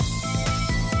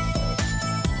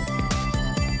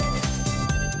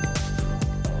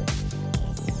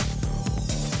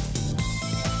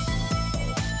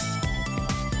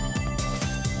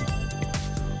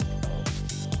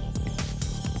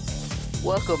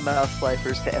Welcome, Mouse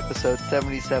Lifers, to episode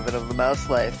 77 of The Mouse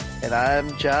Life, and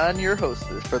I'm John, your host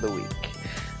for the week.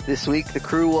 This week, the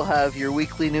crew will have your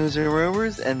weekly news and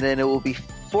rumors, and then it will be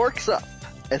Forks Up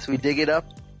as we dig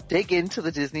into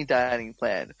the Disney dining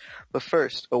plan. But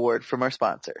first, a word from our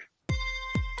sponsor.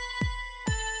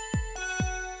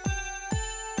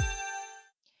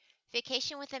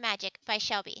 Vacation with the Magic by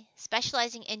Shelby,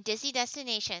 specializing in Disney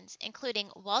destinations,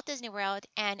 including Walt Disney World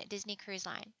and Disney Cruise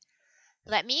Line.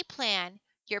 Let me plan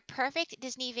your perfect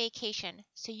Disney vacation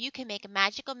so you can make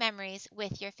magical memories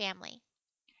with your family.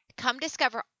 Come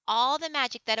discover all the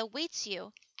magic that awaits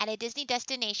you at a Disney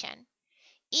destination.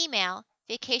 Email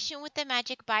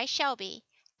vacationwiththemagicbyshelby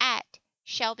at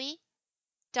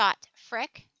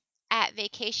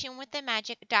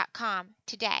shelby.frick@vacationwiththemagic.com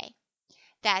today.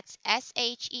 That's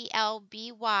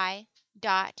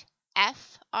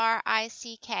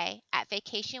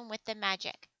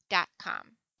SHELBY.FRICK@vacationwiththemagic.com.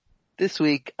 This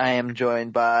week, I am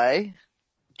joined by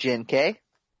Jen K.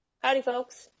 Howdy,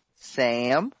 folks.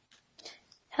 Sam.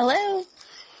 Hello.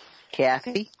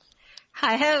 Kathy.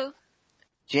 Hi-ho.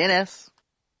 Janice.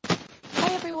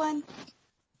 Hi, everyone.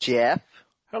 Jeff.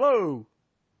 Hello.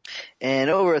 And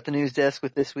over at the news desk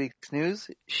with this week's news,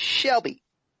 Shelby.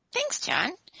 Thanks,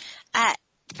 John. The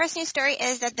first news story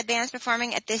is that the bands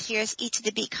performing at this year's Eat to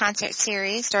the Beat concert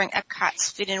series during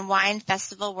Epcot's Food and Wine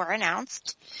Festival were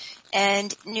announced.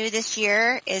 And new this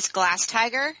year is Glass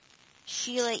Tiger,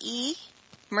 Sheila E.,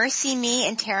 Mercy Me,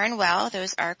 and Taryn Well.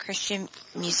 Those are Christian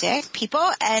music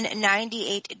people, and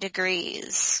 98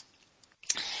 Degrees.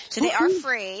 So they are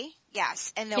free,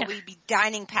 yes, and there will be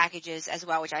dining packages as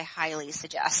well, which I highly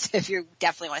suggest if you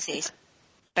definitely want to see,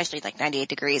 especially like 98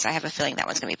 Degrees. I have a feeling that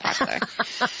one's going to be popular.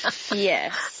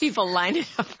 Yes. People line it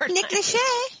up for Nick Lachey.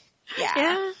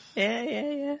 Yeah.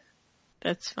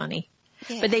 That's funny.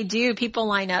 Yeah. But people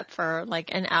line up for like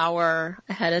an hour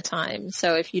ahead of time.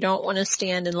 So if you don't want to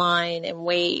stand in line and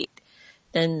wait,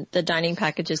 then the dining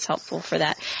package is helpful for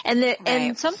that.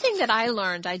 And something that I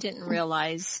learned, I didn't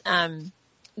realize,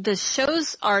 the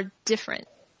shows are different.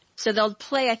 So they'll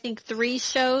play, I think, three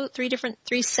sets. They do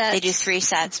 3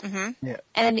 sets. Mm-hmm. Yeah.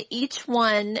 And each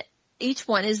one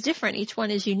is different. Each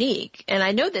one is unique. And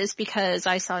I know this because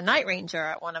I saw Night Ranger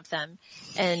at one of them.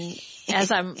 And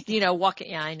as I'm,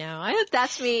 walking, I know.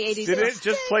 That's me, 80s. Did it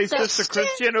just play Sister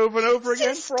Christian over and over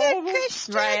again for all of them?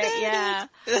 Right, yeah.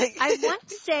 I want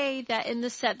to say that in the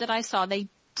set that I saw, they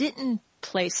didn't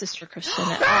play Sister Christian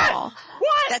at all.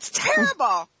 What? That's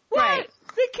terrible. Right.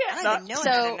 They can't. I don't even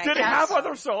know Did it have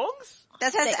other songs?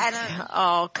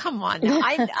 Oh, come on now.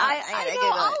 I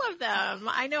know all of them.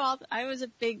 I know I was a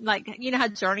big, how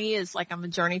Journey is, I'm a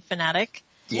Journey fanatic.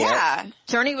 Yeah.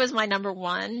 Journey was my number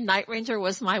 1. Night Ranger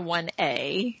was my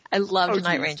 1A. I loved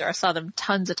Night Ranger. I saw them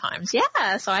tons of times.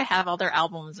 Yeah. So I have all their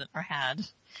albums or had.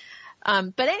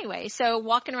 But anyway, so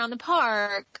walking around the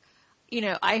park,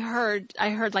 I heard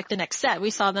the next set.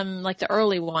 We saw them the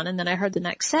early one, and then I heard the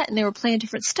next set, and they were playing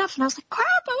different stuff, and I was like, crap,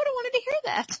 I would have wanted to hear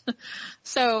that.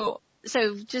 So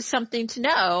just something to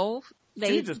know.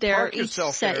 Just park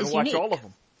yourself there and watch all of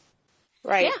them.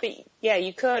 Right. Yeah. But,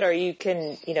 you could, or you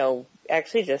can,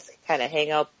 actually just kind of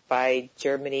hang out by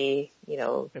Germany,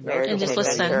 American and just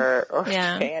listen. Adventure or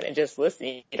Japan and just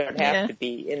listen. You don't have to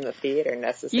be in the theater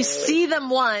necessarily. You see them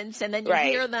once, and then you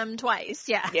hear them twice.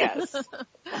 Yeah. Yes.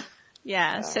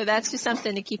 Yeah, so that's just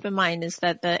something to keep in mind is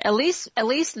that at least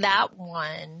that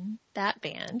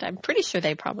band, I'm pretty sure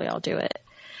they probably all do it.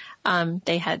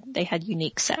 They had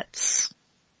unique sets.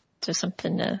 So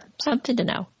something to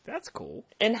know. That's cool.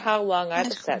 And how long are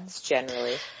the sets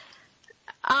generally?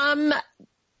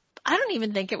 I don't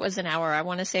even think it was an hour. I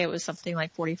want to say it was something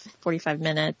like 45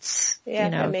 minutes. Yeah,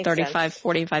 that makes 35, sense.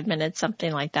 45 minutes,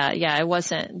 something like that. Yeah, it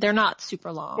wasn't. They're not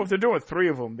super long. Well, if they're doing 3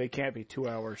 of them, they can't be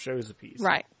 2-hour shows apiece.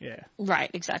 Right. Yeah. Right,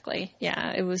 exactly.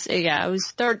 Yeah, it was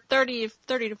 30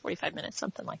 to 45 minutes,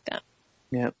 something like that.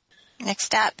 Yep.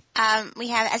 Next up, we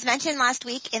have, as mentioned last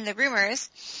week in the rumors,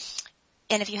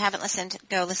 and if you haven't listened,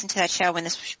 go listen to that show when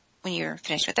you're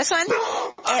finished with this one.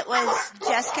 It was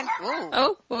just confirmed.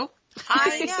 Oh.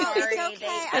 I know, it's okay.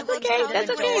 That's okay. That's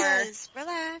okay.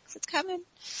 Relax, it's coming.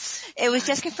 It was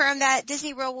just confirmed that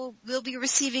Disney World will be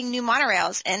receiving new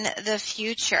monorails in the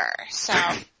future. So,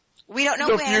 we don't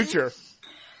know when. The future.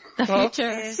 The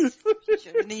future.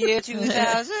 In the year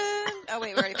 2000. Oh,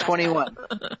 wait, we're already past 21.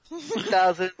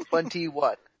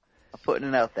 2021. I'm putting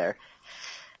it out there.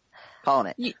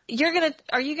 Calling it.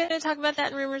 Are you gonna talk about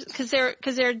that in rumors? Cause there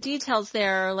are details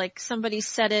there, like somebody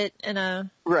said it in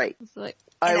a. Right.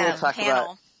 I will talk panel.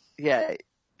 about. Yeah.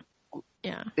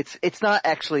 Yeah. It's not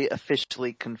actually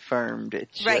officially confirmed.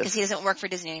 It's right, just, because he doesn't work for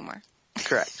Disney anymore.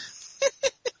 correct.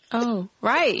 Oh,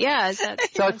 right. Yeah. Is that,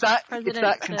 So it's not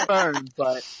President- confirmed,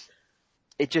 but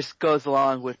it just goes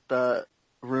along with the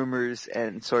rumors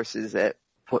and sources that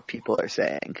what people are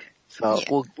saying. So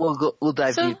Yeah. we'll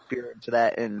dive So- deeper into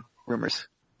that in rumors.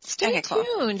 Stay Okay, cool.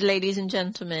 tuned, ladies and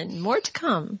gentlemen. More to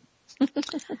come.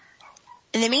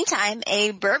 In the meantime,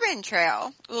 a bourbon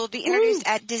trail will be introduced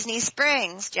at Disney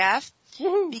Springs, Jeff.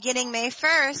 Beginning May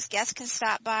 1st, guests can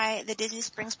stop by the Disney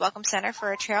Springs Welcome Center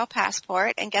for a trail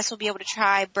passport, and guests will be able to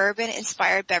try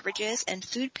bourbon-inspired beverages and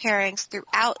food pairings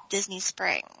throughout Disney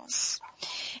Springs.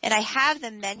 And I have the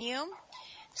menu.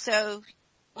 So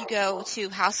you go to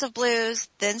House of Blues,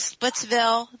 then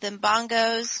Splitsville, then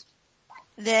Bongos,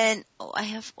 then, I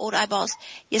have old eyeballs,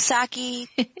 Yasaki,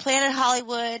 Planet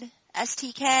Hollywood,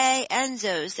 STK,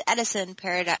 Enzo's, the Edison,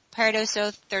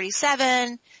 Paradoso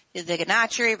 37, the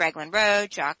Ganacheri, Raglan Road,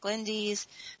 Jock Lindy's,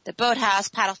 the Boathouse,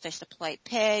 Paddlefish, the Polite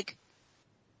Pig,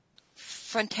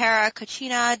 Frontera,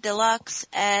 Cucina, Deluxe,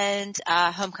 and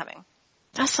Homecoming.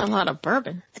 That's a lot of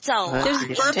bourbon. It's a lot.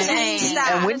 There's bourbon Dang.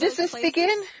 And when does this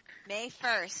begin? May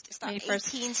 1st. It's May not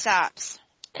 1st. 18 stops.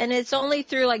 And it's only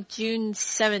through like June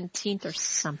 17th or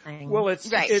something. Well, it's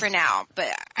Right, for now.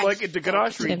 But like the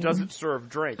Ganacheri Didn't- doesn't serve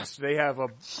drinks. They have a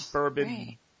bourbon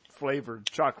Right. flavored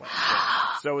chocolate.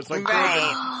 So it's like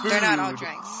Right. bourbon They're not all food.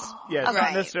 drinks. Yeah, it's Right.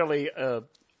 not necessarily a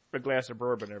glass of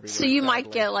bourbon every So week, you might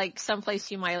sadly. get like someplace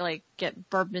you might like get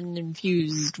bourbon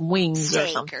infused wings or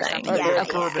Steak something. or something. Or Yeah, a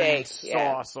bourbon steak,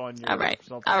 yeah. sauce on your All right.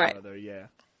 something All right. or other, yeah.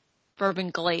 Bourbon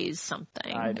glaze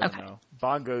something. I don't okay. know.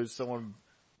 Bongos, someone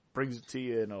brings it to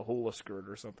you in a hula skirt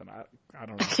or something. I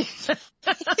don't know.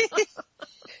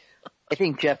 I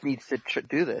think Jeff needs to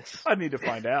do this. I need to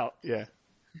find out. Yeah.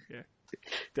 Yeah.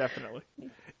 Definitely.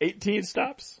 18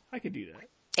 stops? I can do that.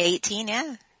 18,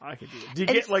 yeah. I can do it. Do you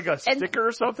get like a sticker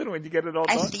or something when you get it all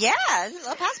done? Yeah, this is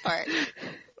a passport.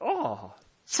 Oh.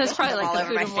 So it's probably All like the over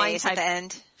food my and wine face at type the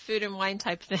end. food and wine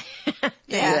type thing.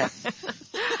 Yeah.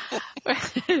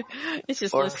 It's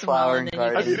just Or lists them all flowering and then you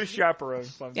I garden. need a chaperone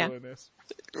if I'm Yeah. doing this.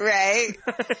 Right.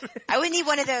 I would need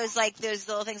one of those, like, those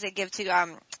little things they give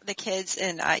to, the kids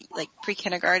in, like,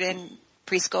 pre-kindergarten,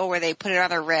 preschool, where they put it on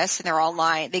their wrist and they're all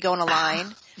they go in a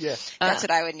line. Yeah. That's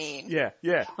what I would need. Yeah.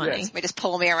 Yeah. Funny. Yeah. Somebody just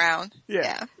pull me around.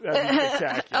 Yeah. That'd be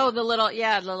spectacular. Oh, the little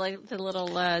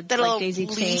The little daisy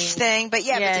leash chain. thing, but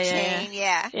yeah, Yeah, but the yeah, chain,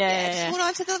 yeah. Yeah. Just hold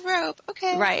on to the rope.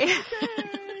 Okay. Right.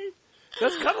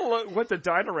 That's kind of what the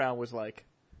dine around was like.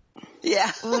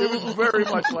 Yeah. It was very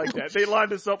much like that. They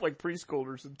lined us up like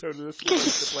preschoolers and told us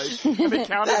place to place. And they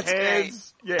counted That's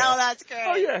heads. Yeah. Oh, that's great.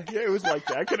 Oh yeah, yeah, it was like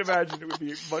that. I could imagine it would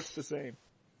be much the same.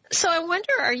 So I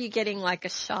wonder, are you getting like a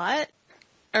shot?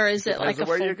 Or is it Depends like a on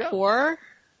where full you go. pour?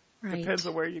 Right. Depends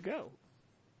on where you go.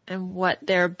 And what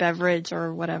their beverage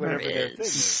or whatever, Whatever their thing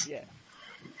is. is. Yeah.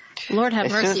 Lord have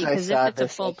As soon mercy, as I because saw if it's a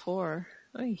this, full pour.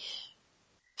 Oy.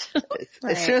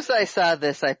 As soon as I saw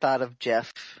this, I thought of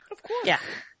Jeff. Yeah.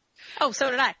 Oh,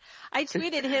 so did I. I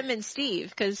tweeted him and Steve,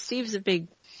 because Steve's a big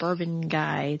bourbon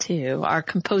guy too, our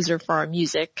composer for our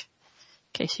music.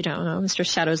 In case you don't know, Mr.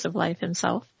 Shadows of Life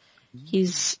himself.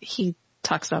 He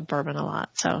talks about bourbon a lot,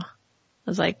 so I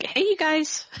was like, hey you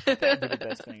guys, That'd be the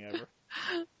best thing ever.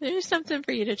 there's something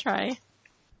for you to try.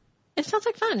 It sounds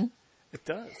like fun. It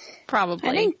does. Probably.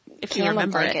 I think if you Cam would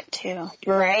remember like it. it too.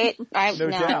 Right? No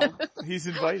doubt. He's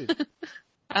invited.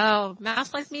 Oh,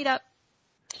 Mouse Life Meetup.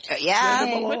 Yeah.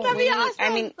 Hey, Wouldn't that be awesome? I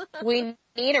mean, we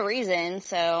need a reason,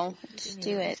 so just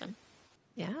do it.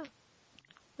 Yeah.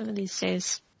 One of these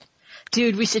days.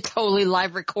 Dude, we should totally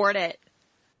live record it.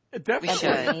 Definitely. should.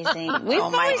 Amazing. We've Oh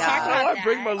my always God. talked Oh, about I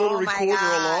bring my little Oh my recorder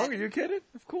God. along. Are you kidding?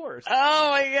 Of course. Oh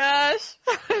my gosh.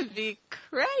 That would be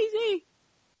crazy.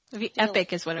 It would be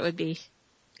epic is what it would be.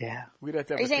 Yeah. We'd have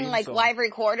to have Are you a saying theme like song. live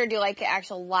record or do like an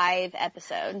actual live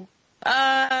episode?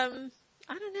 I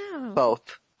don't know.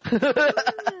 Both. I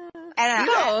don't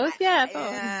know. Both, yeah, both.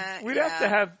 Yeah, We'd yeah.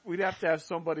 have to have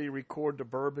somebody record the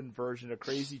bourbon version of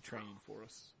Crazy Train for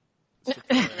us.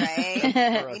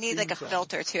 Right. For We need like a theme song.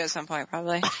 filter too at some point,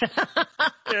 probably.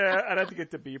 Yeah, I'd have to get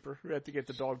the beeper. We'd have to get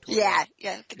the dog toy. Yeah,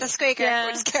 yeah. Get the squeaker. Yeah.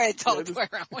 We're just carrying a total Yeah, toy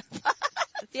around with us.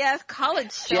 Yeah, if college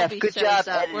Jeff, Shelby good shows job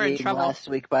up, we're in editing trouble. last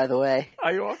week, by the way.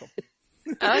 Are you welcome?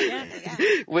 Oh yeah.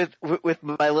 With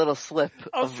my little slip.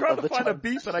 I was trying of to the find a tongue.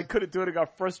 beep, but I couldn't do it. I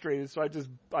got frustrated, so I just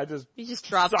You just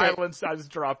dropped it. silenced. I just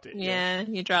dropped it. Yeah,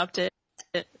 you dropped it.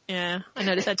 Yeah, I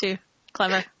noticed that too.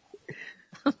 Clever.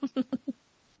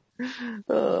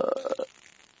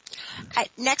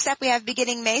 Next up, we have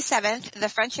beginning May 7th, the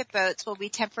Friendship Boats will be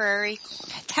temporarily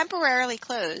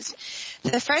closed.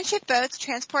 The Friendship Boats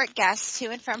transport guests to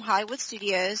and from Hollywood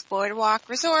Studios, Boardwalk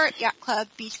Resort, Yacht Club,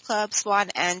 Beach Club, Swan,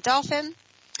 and Dolphin.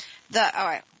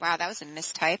 Wow, that was a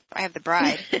mistype. I have the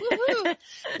bride. Woohoo!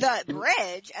 The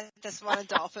bridge at the Swan and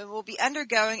Dolphin will be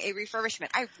undergoing a refurbishment.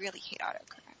 I really hate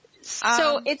autocorrect.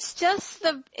 So it's just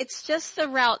the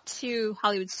route to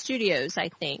Hollywood Studios, I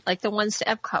think. Like the ones to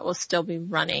Epcot will still be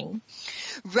running.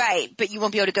 Right, but you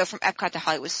won't be able to go from Epcot to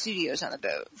Hollywood Studios on the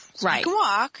boat. So Right. You can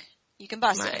walk. You can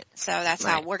bus Right. it. So that's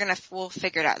how we'll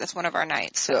figure it out. That's one of our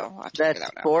nights. So we'll have to That's figure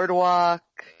that out. Boardwalk,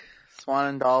 Swan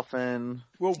and Dolphin.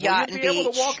 Will Yacht you and be able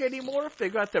beach. to walk anymore if they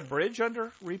got the bridge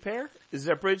under repair? Is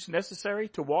that bridge necessary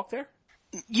to walk there?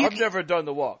 I've never done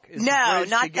the walk. Is No, the bridge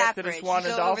not to get that to the bridge. Swan You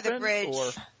and go over Dolphin? the bridge.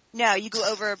 Or? No, you go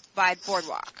over by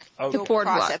Boardwalk. Oh, The Go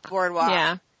boardwalk. across at Boardwalk.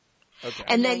 Yeah. okay.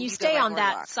 And then then you you go stay by on that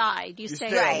Boardwalk. side. You You stay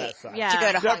stay on Right. that side. Yeah. To go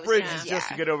to That Hollywood bridge Studios, is just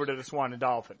to get over to the Swan and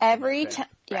Dolphin. Every Okay. time,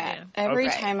 Right. every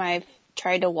Okay. time I've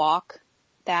tried to walk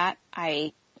that,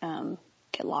 I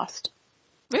get lost.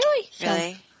 Really?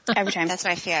 Really? Every time. That's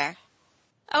my fear.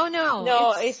 Oh no.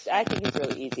 No, It's- I think it's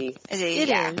really easy. Is it? It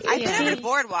Yeah. is, I've yeah. been over to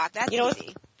Boardwalk. That's You know what's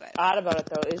easy. But odd about it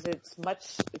though is it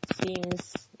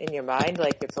seems in your mind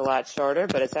like it's a lot shorter,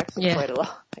 but it's actually Yeah. quite a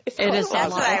lot. It's It quite is a a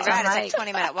that's lot. what I It's a read. It's like hike.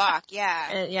 20-minute walk.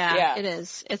 Yeah. yeah, Yeah. it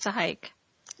is. It's a hike.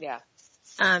 Yeah.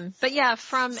 But yeah,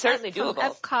 from Certainly from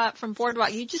doable. Epcot, from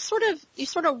Boardwalk, you sort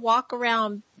of walk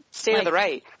around Stay to the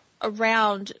right.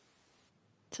 around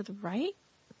to the right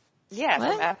Yeah,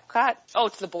 What? from Epcot. Oh,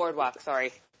 to the boardwalk,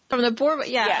 sorry. from the boardwalk.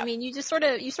 Yeah, Yeah. I mean, you sort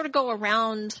of go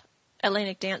around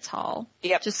Atlantic Dance Hall.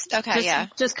 Yep. Just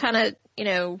kind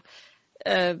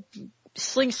of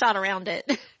slingshot around it,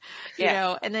 you Yeah.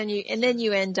 know, and then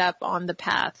you end up on the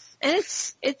path, and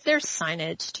it's there's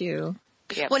signage too.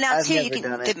 Yep. Well, now I've too, you never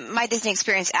done can it. My Disney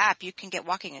Experience app. You can get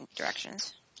walking in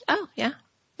directions. Oh yeah,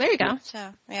 there you go.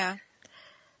 So yeah.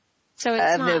 So it's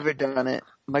I've not, never done it.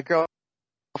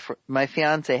 My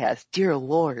fiance has. Dear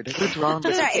Lord, what's wrong with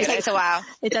It's all right. It takes a while.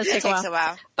 It does It take takes a a while.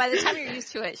 while. By the time you're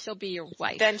used to it, she'll be your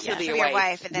wife. Then she'll be For your your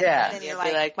wife, and then, Yeah. and then you're You'll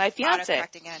be like, my fiance.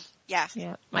 autocorrect again. Yeah.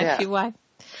 Yeah, my Yeah. few wife.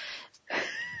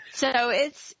 So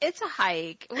it's a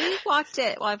hike. We walked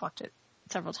it. Well, I've walked it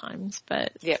several times,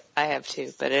 but Yep, I have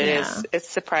too. But Yeah. it's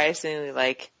surprisingly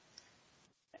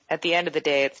at the end of the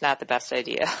day, it's not the best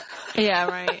idea. yeah,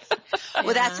 right.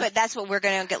 Well, Yeah. that's what we're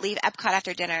going to leave Epcot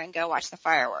after dinner and go watch the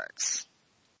fireworks.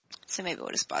 So maybe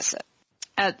we'll just bus it.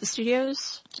 At the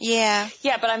studios. Yeah.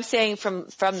 Yeah, but I'm saying from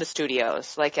the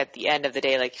studios, like at the end of the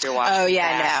day, like if you're watching. Oh,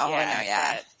 yeah, that, I know,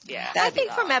 yeah. Yeah. I That'd be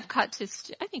think from long. Epcot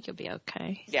to I think you'll be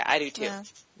okay. Yeah, I do too. Yeah.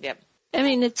 Yep. I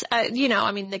mean, it's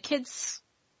the kids.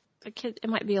 It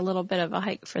might be a little bit of a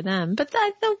hike for them, but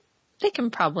they can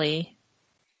probably.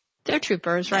 They're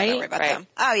troopers, I'm right? not worried about Right. them.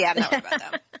 Oh yeah, I'm not worried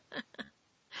about them.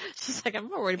 She's like, I'm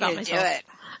more worried about You do myself. it.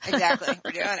 Exactly.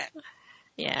 We're doing it.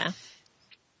 Yeah.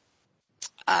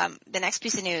 The next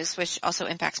piece of news, which also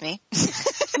impacts me.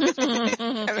 That's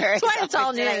why it's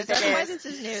all news. That's why News. this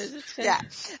is news. It's good.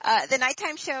 Yeah. The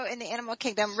nighttime show in the Animal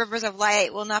Kingdom, Rivers of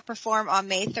Light, will not perform on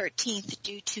May 13th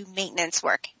due to maintenance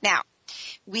work. Now,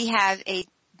 we have a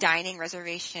dining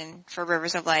reservation for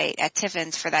Rivers of Light at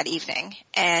Tiffin's for that evening,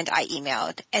 and I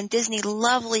emailed, and Disney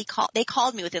they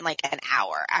called me within like an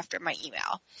hour after my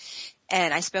email.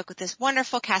 And I spoke with this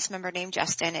wonderful cast member named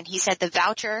Justin, and he said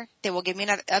they will give me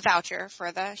a voucher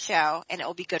for the show, and it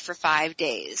will be good for 5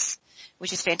 days,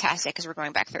 which is fantastic because we're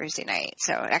going back Thursday night.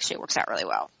 So it actually works out really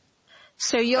well.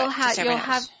 So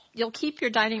you'll keep your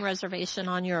dining reservation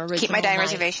on your original. Keep my dining night.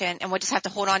 reservation, and we'll just have to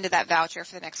hold on to that voucher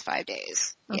for the next 5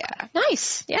 days. Okay. Yeah.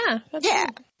 Nice. Yeah. That's Yeah.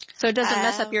 good. So it doesn't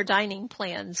mess up your dining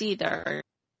plans either.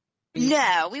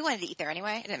 No, we wanted to eat there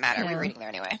anyway. It didn't matter. We Yeah. were eating there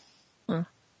anyway. Hmm.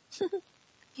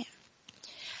 Yeah.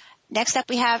 Next up,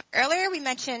 earlier we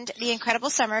mentioned the incredible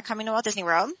summer coming to Walt Disney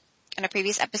World in a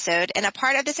previous episode, and a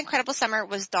part of this incredible summer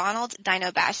was Donald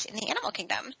Dino Bash in the Animal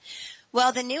Kingdom.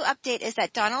 Well, the new update is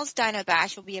that Donald's Dino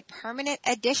Bash will be a permanent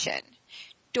addition.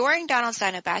 During Donald's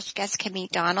Dino Bash, guests can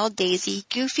meet Donald, Daisy,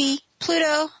 Goofy,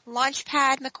 Pluto,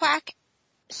 Launchpad, McQuack,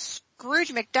 Scrooge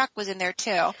McDuck was in there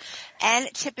too,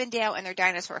 and Chip and Dale in their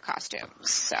dinosaur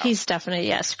costumes. So He's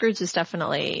definitely, Scrooge is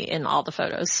definitely in all the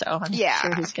photos, so I'm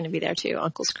sure he's going to be there too,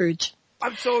 Uncle Scrooge.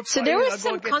 I'm so excited. So there was I'm some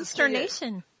going to get to see it.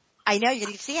 consternation. I know you're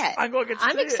going to see it. I'm going to get to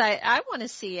see I'm it. excited. I want to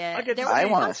see it. I get to There see was I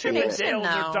wanna see it. Chip and consternation, Dale in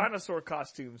their though. dinosaur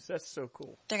costumes. That's so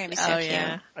cool. They're going to be so cute.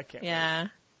 Yeah. I can't. Yeah.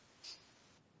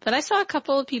 But I saw a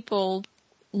couple of people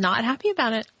not happy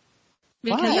about it.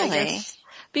 Because I Really? guess-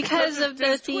 because of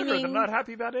the It's Twitter. theming. They're not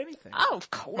happy about anything. Oh, of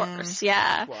course,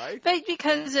 yeah. Why? But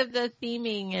because of the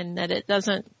theming and that it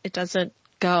doesn't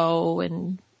go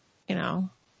and,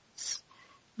 it's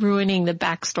ruining the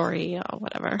backstory or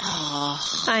whatever.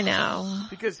 I know.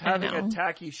 Because I having know. a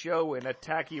tacky show and a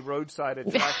tacky roadside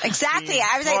attraction Exactly. theme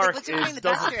I was like, park what's ruining the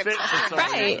doesn't backstory of fit for some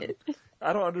Right. reason.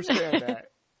 I don't understand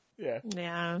that. Yeah.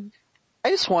 Yeah. I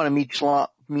just want to meet Launchpad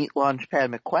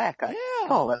McQuack. That's Yeah.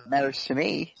 all that matters to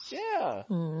me. Yeah.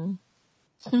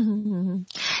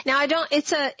 Now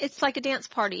it's like a dance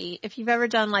party. If you've ever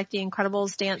done like the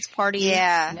Incredibles dance party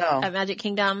Yeah. No. at Magic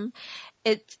Kingdom,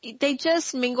 they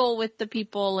just mingle with the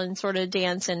people and sort of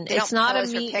dance, and They it's don't not a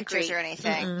pose for meet and pictures greet. or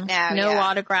anything. Mm-mm. No, yeah.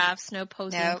 autographs, no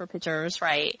posing Nope. for pictures,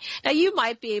 right? Now you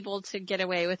might be able to get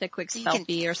away with a quick You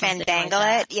selfie can or something fandangle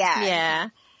like that. it. Yeah. Yeah.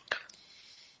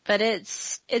 But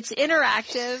it's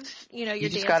interactive, you know, You you're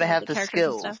just dancing gotta with have the the characters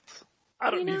skills. and stuff. I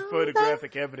don't You need know,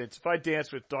 photographic evidence. If I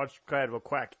dance with Launchpad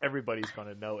McQuack, everybody's going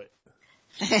to know it.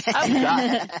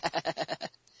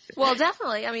 Well,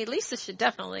 definitely. I mean, Lisa should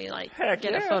definitely Heck,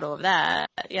 get yeah. a photo of that.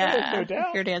 Yeah, no doubt.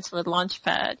 if you're dancing with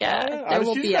Launchpad. Yeah, Yeah, there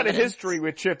will she's be got evidence. a history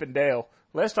with Chip and Dale.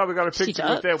 Last time we got a She picture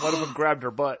with does? them, one of them grabbed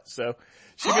her butt, so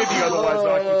she may be otherwise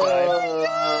occupied.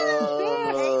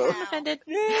 Oh. Offended.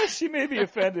 Yeah, she may be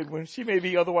offended when she may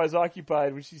be otherwise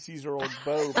occupied when she sees her old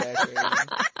beau back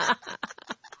there.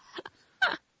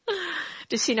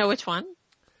 Does she know which one?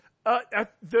 I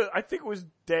think it was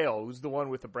Dale, who was the one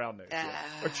with the brown nose. Yeah.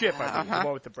 Or Chip, I think, the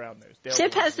one with the brown nose. Dale's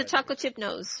Chip the one has with the red chocolate nose. chip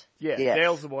nose. Yeah, Yes.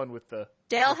 Dale's the one with the...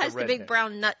 Dale with has the red big nose.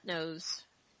 brown nut nose.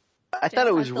 I thought it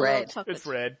Dale was has the little red. chocolate- It's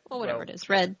red. Well, whatever Well, it is.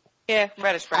 Red. Yeah,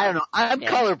 reddish brown. I don't know. I'm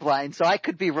Yeah. colorblind, so I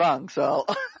could be wrong. So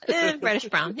Reddish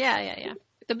brown. Yeah.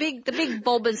 The big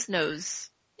bulbous nose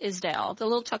is Dale. The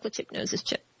little chocolate chip nose is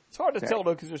Chip. It's hard to tell,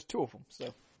 though, because there's two of them,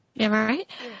 so... Yeah, right?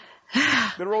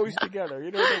 They're always together.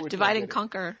 You don't know which Divide one and did it.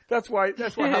 conquer. That's why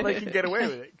how they can get away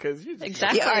with it, because you just...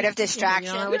 Exactly. The art of You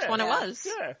distraction. don't know which Yeah. one it was.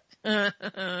 Yeah.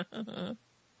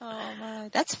 Oh my,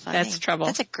 that's funny. That's trouble.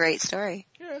 That's a great story.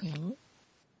 Yeah.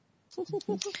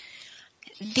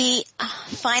 The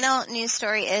final news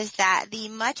story is that the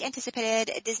much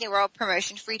anticipated Disney World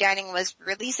promotion, Free Dining, was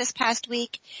released this past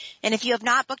week. And if you have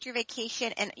not booked your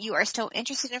vacation and you are still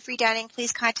interested in free dining,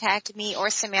 please contact me or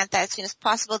Samantha as soon as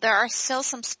possible. There are still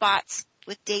some spots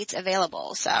with dates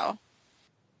available. So,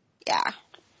 yeah.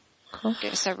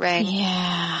 Give us a ring.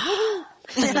 Yeah.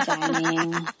 Free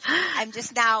dining. I'm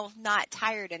just now not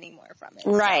tired anymore from it.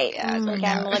 Right. So, yeah, it's Like worked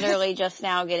I'm out. literally just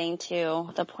now getting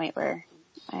to the point where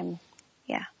I'm,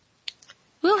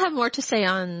 We'll have more to say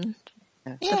on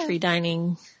the Yeah. free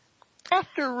dining.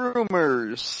 After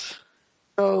rumors.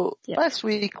 So Yep. last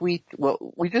week we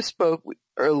just spoke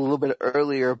a little bit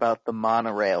earlier about the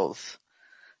monorails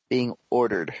being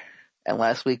ordered, and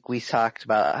last week we talked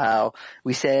about how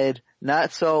we said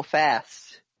not so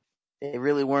fast. They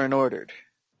really weren't ordered,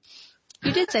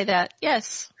 You did say that.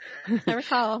 Yes. I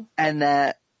recall. and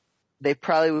that they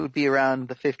probably would be around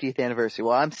the 50th anniversary.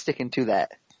 Well, I'm sticking to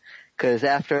that. Because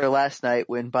after last night,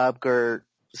 when Bob Gurr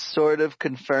sort of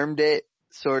confirmed it,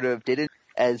 sort of didn't,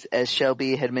 as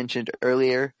Shelby had mentioned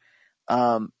earlier,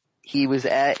 he was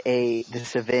at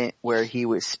this event where he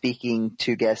was speaking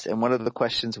to guests, and one of the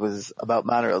questions was about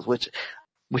monorails,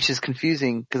 which is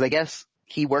confusing because I guess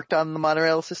he worked on the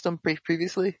monorail system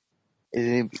previously.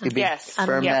 Did he Yes.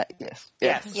 confirm Yeah. that? Yes.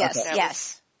 Yes, Okay.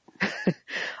 yes.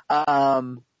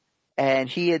 And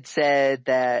he had said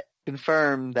that,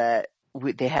 confirmed that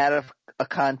they had a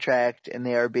contract and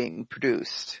they are being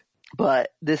produced.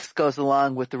 But this goes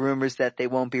along with the rumors that they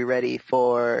won't be ready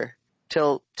for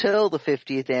till the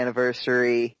 50th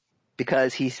anniversary,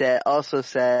 because he also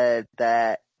said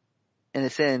that, in a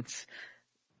sense,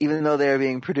 even though they are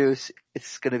being produced,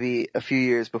 it's going to be a few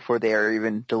years before they are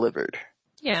even delivered.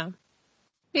 Yeah.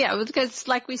 Yeah, because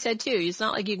like we said too, it's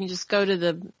not like you can just go to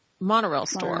the monorail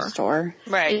store. store.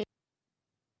 Right.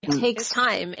 It takes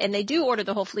time, and they do order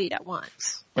the whole fleet at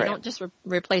once. They Right. don't just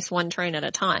replace one train at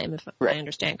a time, if Right. I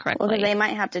understand correctly. Well, they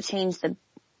might have to change the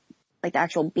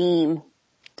actual beam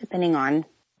depending on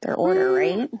their order,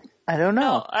 right? I don't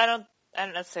know. No, I don't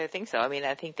necessarily think so. I mean,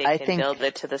 I think they I can think- build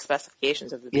it to the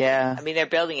specifications of the beam. Yeah. I mean, they're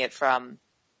building it from,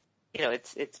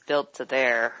 it's built to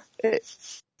their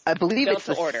I believe built it's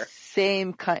to the order.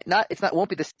 same kind. Won't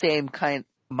be the same kind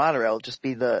of monorail. Just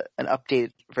be an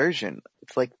updated version.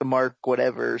 It's like the Mark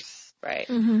whatevers. right.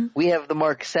 Mm-hmm. We have the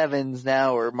Mark 7s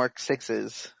now, or Mark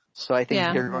 6s. So I think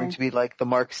Yeah. they're going to be like the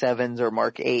Mark 7s or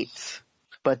Mark 8s.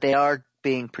 But they are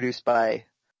being produced by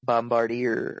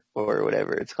Bombardier or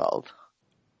whatever it's called.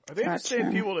 Are they the Gotcha.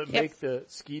 same people that Yep. make the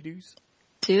Ski-Doos?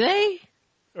 Do they?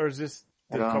 Or is this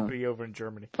the I don't know. company over in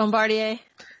Germany? Bombardier?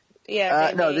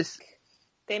 Yeah.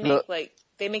 They Look-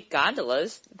 they make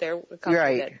gondolas. They're a company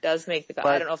Right. that does make the. But-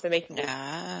 I don't know if they make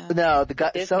No,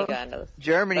 Disney gondolas.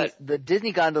 Germany, But- the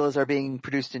Disney gondolas are being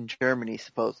produced in Germany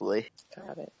supposedly,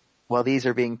 Got it. while these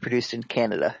are being produced in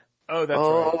Canada. Oh, that's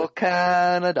right.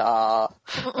 Canada.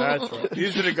 That's right.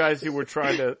 These are the guys who were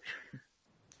trying to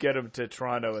get them to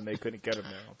Toronto, and they couldn't get them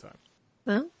there on time.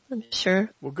 Well, I'm sure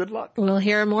Well, good luck. we'll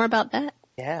hear more about that.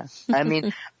 Yeah. I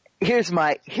mean, here's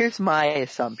my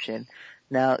assumption.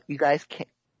 Now, you guys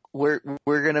we're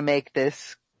gonna make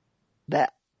this,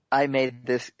 that I made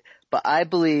this, but I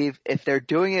believe if they're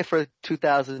doing it for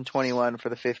 2021 for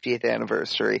the 50th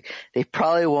anniversary, they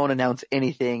probably won't announce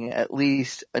anything at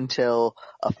least until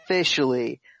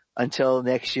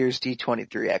next year's D23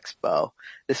 Expo.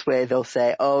 This way they'll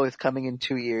say, oh, it's coming in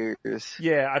 2 years.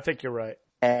 Yeah, I think you're right.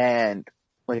 And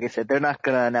like I said, they're not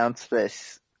gonna announce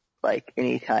this like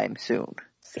anytime soon.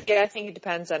 Yeah, I think it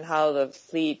depends on how the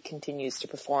fleet continues to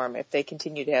perform. If they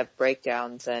continue to have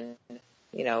breakdowns and,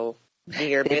 near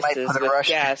They might misses put a with rush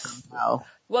gas, now.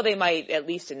 well, they might at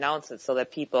least announce it so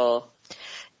that people,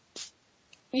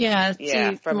 Yeah,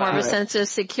 Yeah, to from more of a a- sense of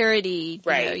security.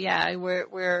 Right. Yeah,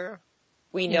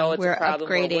 we know it's we're a problem,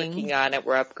 upgrading. we're working on it,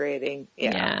 we're upgrading.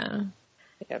 yeah.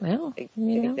 Yep. Well,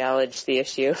 Acknowledge the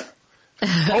issue.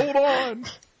 Hold on.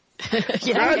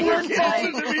 yeah. Bad work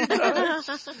in the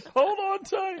meantime. Hold on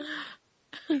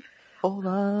tight. Hold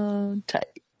on tight.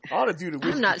 I ought to do the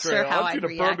whiskey not trail. sure how I'll do I'd the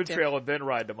react bourbon if- trail and then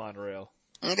ride the monorail.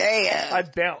 Yeah.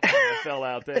 I'd bounce when I fell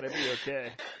out then. It'd be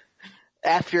okay.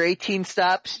 After 18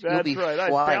 stops, you'll That's be right. I'd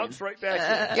flying. bounce right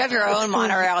back You have your own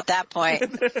monorail at that point.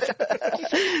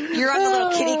 You're on the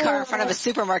little kitty car in front of a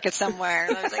supermarket somewhere.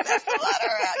 And I was like, that's the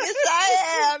monorail. Yes,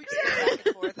 I am. Just go back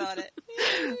and forth on it.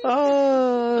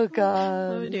 Oh,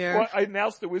 God. Oh in. dear. Well, I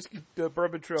announced the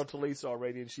bourbon trail to Lisa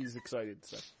already, and she's excited.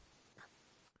 So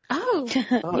Oh,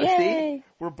 Oh, see? Yay.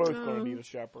 we're both going to need a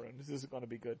chaperone. This isn't going to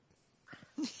be good.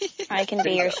 I can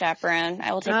be your chaperone.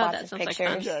 I will take Oh, lots that of sounds like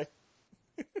pictures. Okay.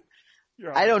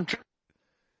 You're I on. don't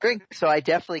drink, so I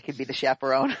definitely could be the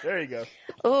chaperone. There you go.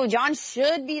 Oh, John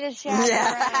should be the chaperone.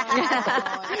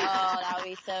 Oh, that would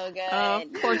be so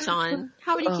good. poor John.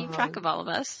 How would he keep track of all of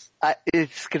us?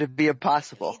 It's going to be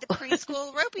impossible. The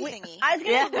preschool ropey thingy. I was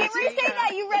gonna wait, were you saying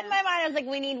that? You read my mind. I was like,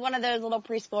 we need one of those little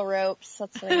preschool ropes.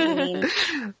 That's what we need.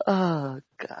 Oh,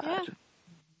 God.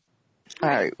 All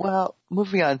right. Well,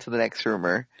 moving on to the next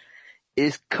rumor.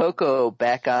 Is Coco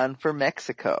back on for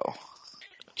Mexico?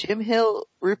 Jim Hill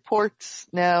reports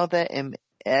now that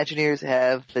Imagineers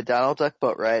have the Donald Duck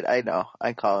boat ride. I know.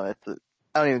 I'm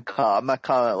not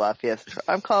calling it La Fiesta.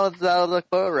 I'm calling it the Donald Duck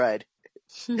boat ride.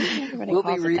 Everybody Will be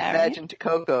calls it that, right? reimagined to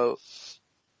Coco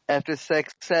after the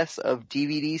success of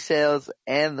DVD sales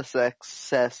and the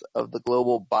success of the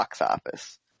global box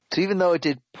office. So even though it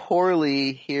did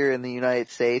poorly here in the United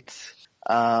States,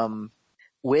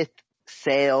 with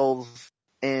sales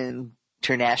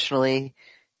internationally,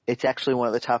 it's actually one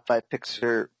of the top 5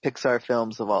 Pixar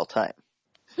films of all time.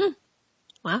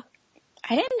 Wow.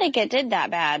 I didn't think it did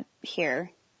that bad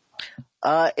here.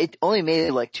 It only made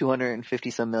like 250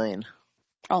 some million.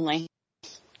 Only.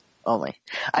 I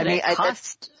mean, it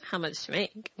cost how much to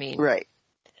make? I mean, right.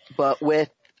 But with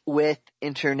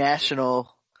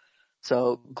international,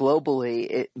 so globally,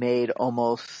 it made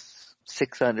almost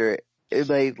 600. It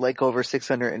made like over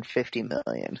 650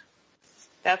 million.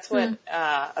 That's what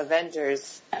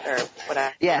Avengers or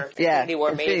whatever. Yeah. Infinity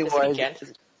War made this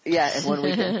weekend. Yeah, in one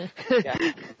weekend. Yeah.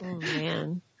 Oh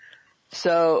man.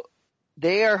 So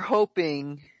they are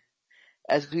hoping,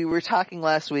 as we were talking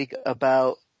last week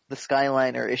about the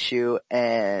Skyliner issue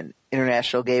and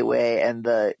International Gateway and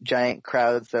the giant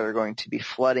crowds that are going to be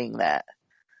flooding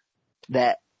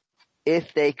that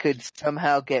if they could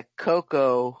somehow get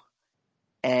Coco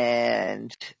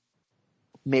and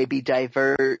maybe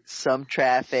divert some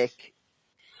traffic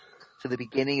to the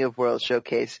beginning of World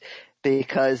Showcase,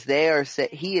 because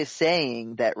he is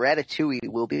saying that Ratatouille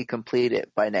will be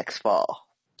completed by next fall.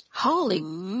 Holy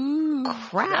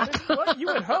crap. What you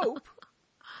would hope.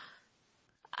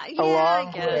 Yeah, Along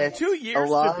I guess. with- 2 years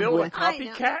Along to build a with-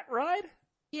 copycat ride?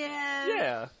 Yeah.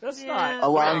 Yeah, that's Yeah. not.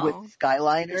 Along Wow. with You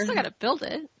Skyliner. still gotta build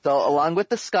it. So along with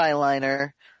the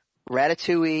Skyliner,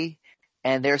 Ratatouille,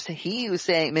 and he was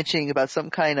mentioning about some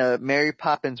kind of Mary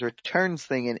Poppins Returns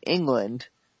thing in England.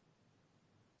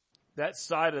 That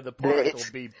side of the park will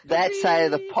be. That side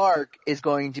of the park is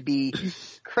going to be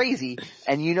crazy.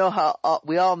 And you know how,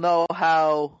 we all know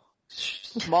how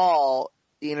small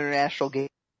the International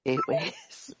Gateway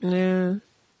is. Yeah.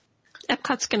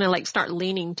 Epcot's gonna like start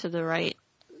leaning to the right.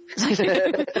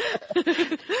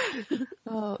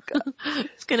 Oh, God.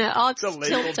 It's gonna all The tilt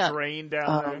ladle up. drain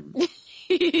down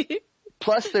there.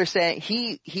 Plus they're saying,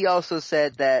 he also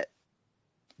said that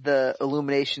the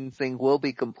Illumination thing will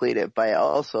be completed by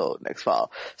also next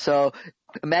fall. So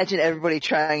imagine everybody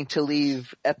trying to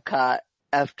leave Epcot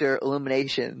after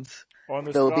Illuminations. On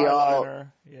the They'll be all-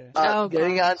 Skyliner. Yeah.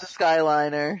 Getting on the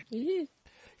Skyliner. Yeah.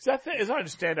 So as I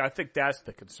understand it, I think that's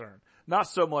the concern. not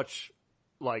so much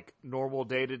like normal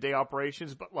day-to-day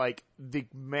operations, but like the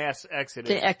mass exodus.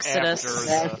 The exodus.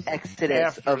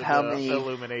 After of how the many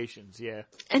illuminations, yeah.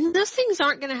 And those things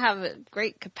aren't going to have a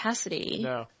great capacity.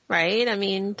 No. Right? I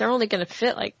mean, they're only going to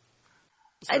fit like,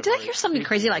 did I hear something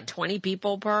crazy like 20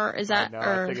 people per? Is that? No,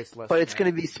 or, I think it's less. But it's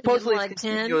going to be supposedly like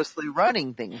 10? continuously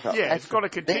running things. Though. Yeah, That's it's going to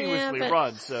the thing. continuously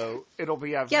run, so it'll be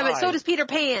Yeah, but so does Peter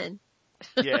Pan.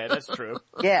 Yeah, that's true.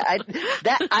 Yeah,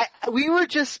 we were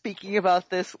just speaking about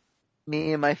this.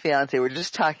 Me and my fiance were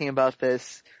just talking about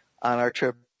this on our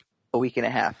trip a week and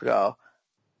a half ago.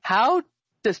 How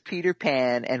does Peter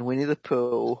Pan and Winnie the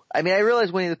Pooh? I mean, I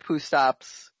realize Winnie the Pooh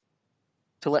stops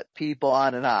to let people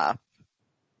on and off.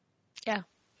 Yeah.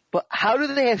 But how do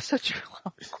they have such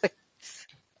long waits?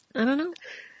 I don't know.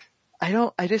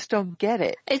 I just don't get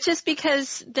it. It's just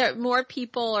because more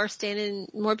people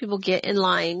get in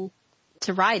line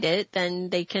to ride it, then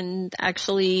they can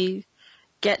actually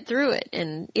get through it.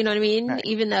 And you know what I mean? Right.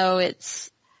 Even though it's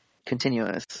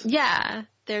continuous. Yeah.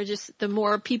 They're just, the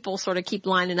more people sort of keep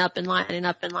lining up, you have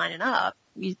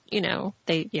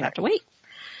to wait.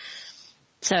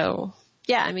 So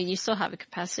yeah, I mean, you still have a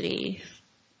capacity,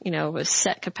 a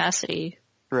set capacity,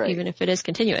 right, even if it is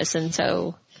continuous. And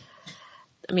so,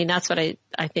 I mean, that's what I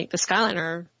think the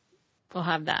Skyliner will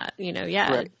have that,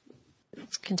 right.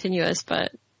 It's continuous,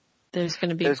 but there's going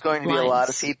to be a lot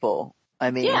of people. I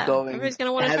mean, everybody's going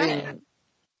to want to try it.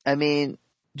 I mean,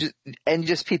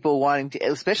 just people wanting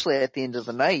to, especially at the end of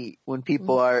the night when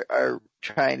people are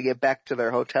trying to get back to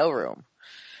their hotel room.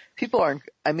 People are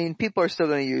still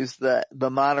going to use the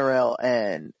monorail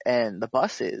and the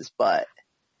buses, but.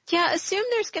 Yeah, assume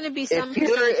there's going to be some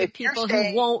percentage of people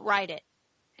who won't ride it.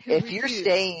 If you're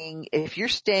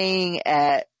staying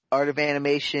at Art of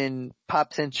Animation,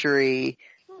 Pop Century,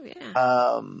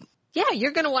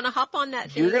 you're going to want to hop on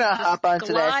that thing. You're going to hop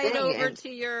onto that thing. Glide over to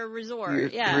your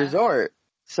resort. Resort.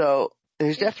 So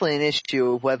there's definitely an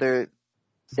issue of whether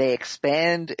they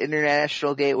expand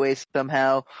international gateways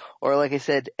somehow, or like I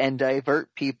said, and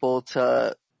divert people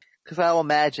to, cause I'll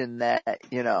imagine that, I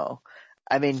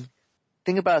mean,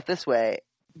 think about it this way.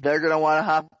 They're going to want to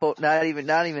hop, not even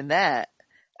that.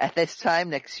 At this time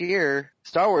next year,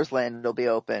 Star Wars Land will be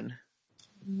open.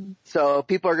 Mm-hmm. So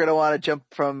people are going to want to jump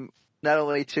from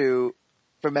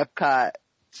Epcot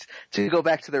to go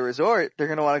back to the resort. They're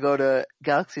going to want to go to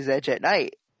Galaxy's Edge at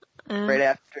night, right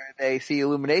after they see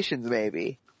Illuminations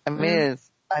maybe. I mean,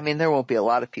 there won't be a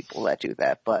lot of people that do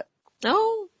that, but.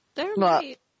 No, there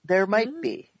might. There might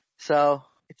be. So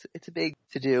it's a big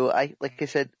to do. Like I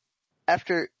said,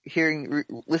 after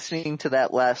listening to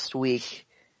that last week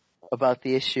about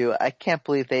the issue, I can't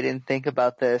believe they didn't think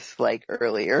about this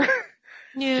earlier.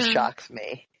 Yeah. It shocks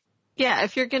me. Yeah,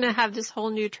 if you're going to have this whole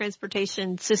new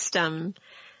transportation system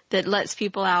that lets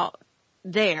people out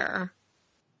there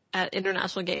at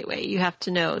International Gateway, you have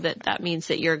to know that means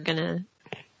that you're going to,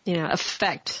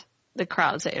 affect the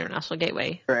crowds at International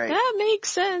Gateway. Right. That makes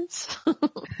sense.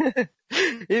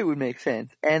 It would make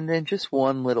sense. And then just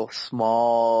one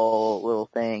small little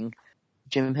thing.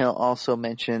 Jim Hill also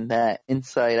mentioned that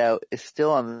Inside Out is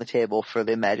still on the table for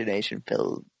the Imagination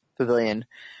Pavilion.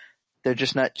 They're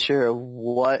just not sure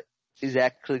what is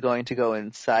actually going to go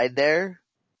inside there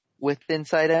with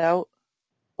Inside Out,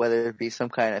 whether it be some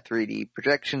kind of 3D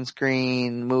projection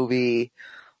screen movie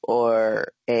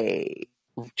or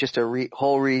just a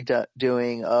whole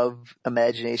redoing of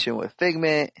Imagination with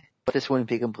Figment. But this wouldn't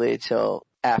be completed till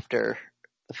after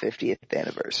the 50th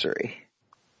anniversary.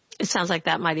 It sounds like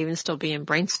that might even still be in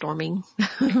brainstorming.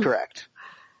 Correct.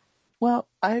 Well,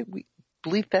 we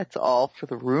believe that's all for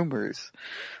the rumors.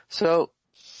 So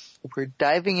we're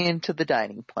diving into the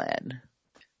dining plan.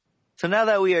 So now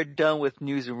that we are done with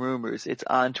news and rumors, it's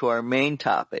on to our main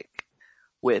topic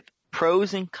with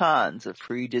pros and cons of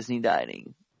free Disney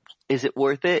dining. Is it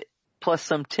worth it? Plus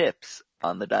some tips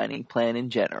on the dining plan in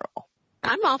general.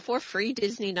 I'm all for free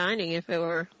Disney dining if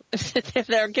they're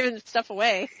giving stuff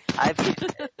away.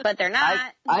 But they're not.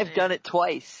 I've done it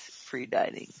twice, free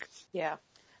dining. Yeah.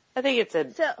 I think it's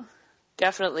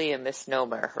definitely a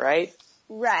misnomer, right?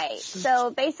 Right. So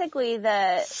basically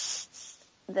the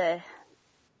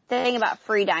thing about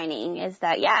free dining is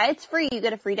that, it's free. You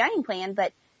get a free dining plan,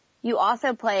 but you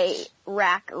also pay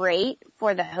rack rate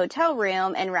for the hotel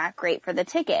room and rack rate for the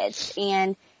tickets.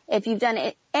 And if you've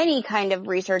done any kind of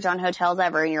research on hotels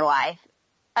ever in your life,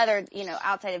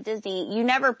 outside of Disney, you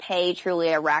never pay truly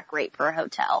a rack rate for a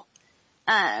hotel.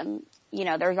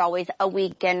 There's always a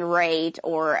weekend rate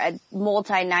or a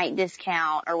multi-night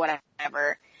discount or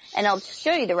whatever. And I'll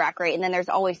show you the rack rate, and then there's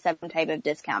always some type of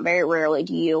discount. Very rarely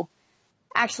do you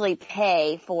actually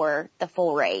pay for the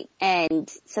full rate. And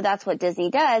so that's what Disney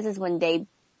does, is when they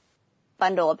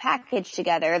bundle a package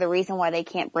together, the reason why they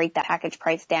can't break that package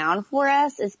price down for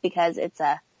us is because it's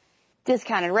a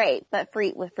discounted rate. But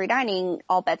with free dining,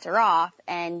 all bets are off.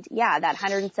 And yeah, that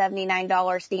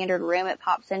 $179 standard room at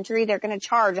Pop Century, they're going to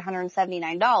charge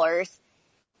 $179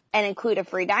 and include a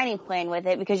free dining plan with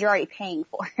it because you're already paying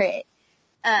for it.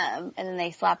 And then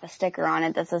they slap a sticker on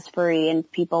it that says free, and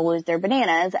people lose their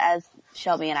bananas, as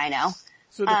Shelby and I know.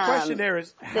 So the question there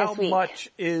is, how much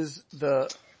is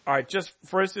alright, just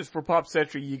for instance, for Pop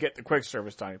Century, you get the quick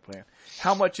service dining plan.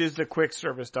 How much is the quick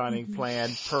service dining plan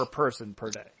per person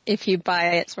per day? If you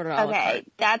buy it sort of a la carte.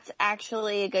 That's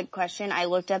actually a good question. I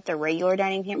looked up the regular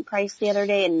dining plan price the other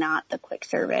day and not the quick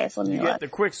service. Let me look. You get the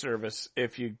quick service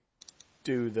if you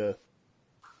do the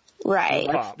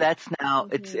right. That's now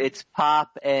it's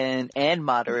Pop and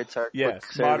moderates are quick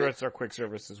service. Moderates are quick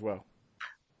service as well.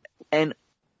 And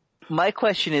my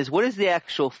question is, what is the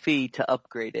actual fee to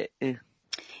upgrade it?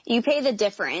 You pay the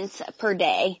difference per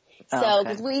day. So,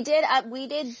 because we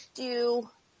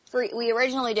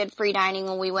originally did free dining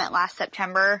when we went last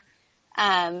September,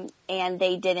 and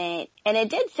it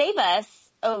did save us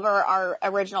over our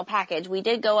original package. We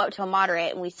did go up to a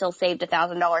moderate and we still saved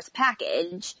 $1,000 a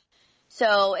package.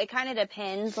 So it kind of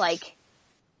depends,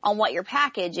 on what your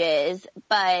package is,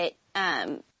 but,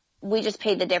 we just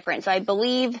paid the difference. So I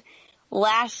believe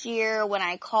last year when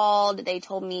I called, they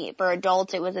told me for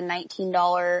adults it was a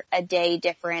 $19 a day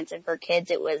difference, and for kids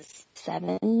it was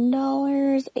 $7,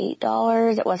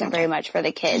 $8. It wasn't very much for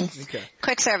the kids. Okay.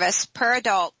 Quick service per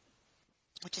adult,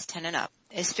 which is 10 and up,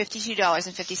 is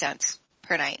 $52.50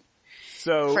 per night.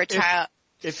 So for a child,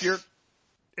 if you're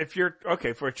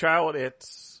okay, for a child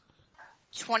it's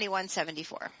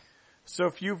 $21.74. So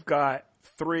if you've got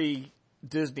 3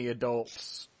 Disney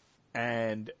adults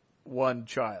and 1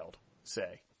 child,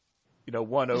 say,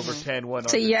 one over 10, one over 10.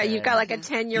 So yeah, you've got like a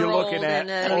 10-year-old and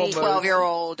a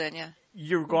 12-year-old, and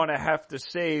you're going to have to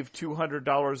save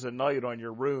 $200 a night on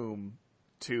your room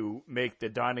to make the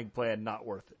dining plan not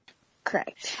worth it.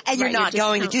 Correct. And you're not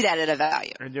going to do that at a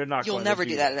value. And you're not. You'll never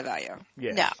do that at a value.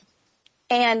 Yeah. No.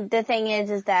 And the thing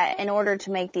is that in order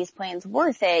to make these plans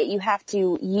worth it, you have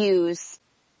to use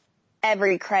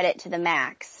every credit to the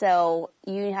max. So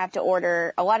you have to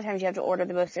order, a lot of times you have to order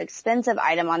the most expensive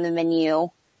item on the menu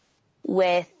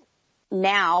with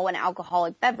now an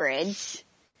alcoholic beverage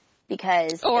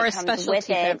because or it a comes specialty with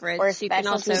it, beverage. or a You can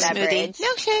specialty also beverage.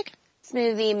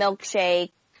 Smoothie,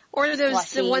 milkshake. Or those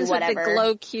Slushy, the ones whatever. with the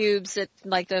glow cubes, that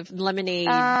like the lemonade,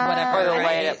 whatever. Or the right?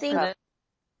 light up cup.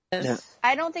 No.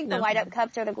 I don't think the light up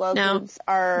cups or the glow No. cubes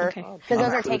are, because those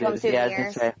are take home Yeah, I was souvenirs.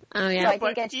 gonna say. Oh So yeah. I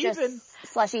think it's just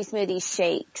slushy smoothie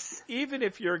shakes. Even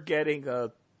if you're getting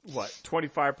a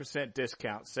 25%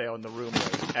 discount, say on the room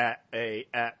rate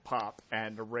at Pop,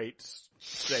 and the rates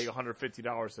say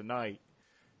 $150 a night,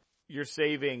 you're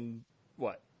saving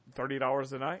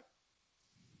 $30 a night?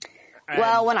 And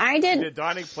well, when I did, the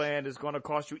dining plan is going to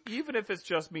cost you, even if it's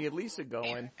just me and Lisa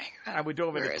going, and we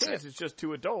don't have any kids, it's just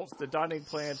 2 adults, the dining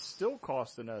plan's still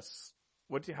costing us,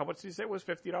 how much did you say it was,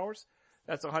 $50?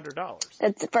 That's $100.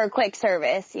 it's for a quick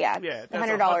service, yeah. Yeah,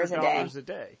 that's $100 a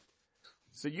day.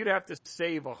 So you'd have to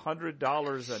save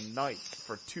 $100 a night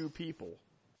for 2 people,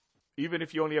 even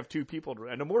if you only have 2 people.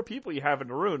 And the more people you have in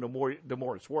the room, the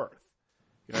more it's worth.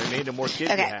 You know what I mean? The more kids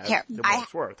you have, the more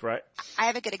it's worth, right? I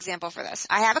have a good example for this.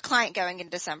 I have a client going in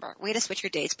December. We had to switch her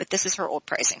dates, but this is her old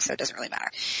pricing, so it doesn't really matter.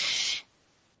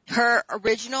 Her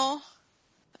original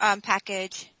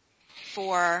package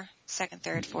for 2nd,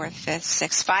 3rd, 4th, 5th,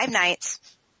 6th, 5 nights,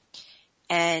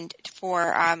 and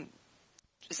for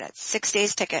 6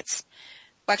 days tickets.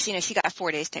 Well, actually, no, she got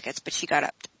 4 days tickets, but she got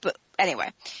up. But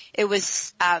anyway, it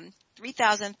was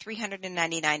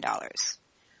 $3,399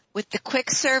 with the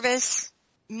quick service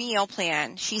meal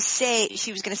plan. She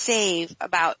was going to save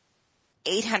about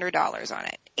 $800 on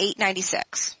it,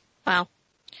 $896. Wow.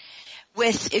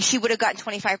 If she would have gotten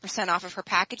 25% off of her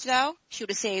package, though, she would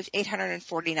have saved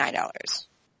 $849.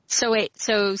 So wait,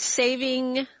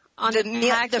 saving on the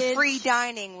package? The free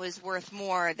dining was worth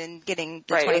more than getting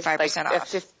the 25%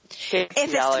 off. If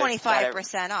it's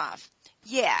 25% off.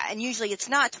 Yeah, and usually it's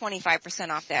not 25%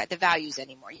 off the values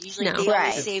anymore. Usually they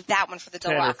only save that one for the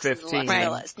deluxe. 10 or 15,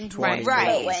 villas. 20.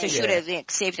 Right. So she would have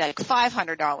saved like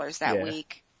 $500 that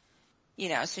week.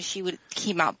 So she would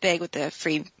came out big with the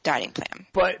free dining plan.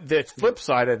 But the flip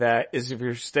side of that is if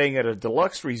you're staying at a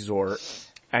deluxe resort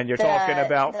and you're talking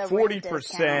about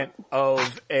 40%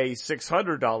 of a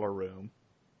 $600 room.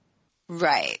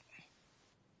 Right.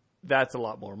 That's a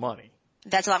lot more money.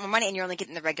 That's a lot more money, and you're only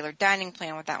getting the regular dining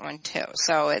plan with that one too.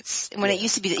 So it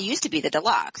used to be the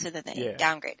deluxe, and then they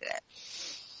downgraded it.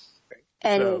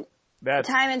 And So that's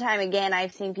time and time again,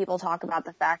 I've seen people talk about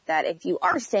the fact that if you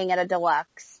are staying at a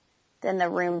deluxe, then the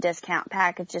room discount,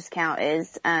 package discount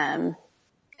is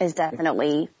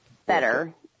definitely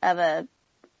better of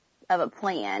a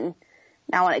plan.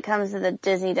 Now, when it comes to the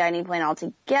Disney dining plan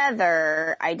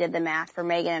altogether, I did the math for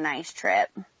Megan and I's trip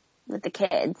with the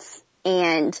kids,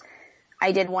 and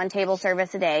I did one table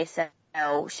service a day. So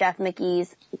Chef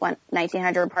Mickey's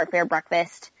 1900 Park Fair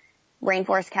breakfast,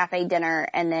 Rainforest Cafe dinner,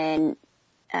 and then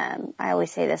I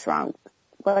always say this wrong.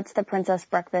 What's the princess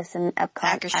breakfast in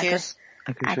Epcot?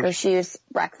 Akershus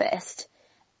breakfast.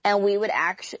 And we would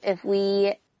if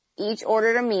we each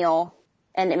ordered a meal,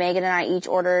 and Megan and I each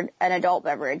ordered an adult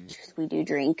beverage, because we do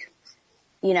drink,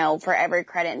 for every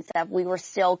credit and stuff, we were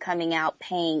still coming out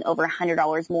paying over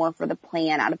 $100 more for the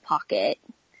plan out of pocket.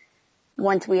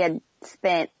 Once we had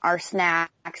spent our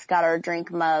snacks, got our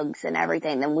drink mugs and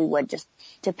everything, then we would just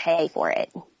to pay for it.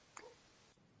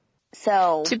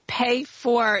 So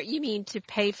you mean to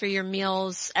pay for your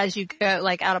meals as you go,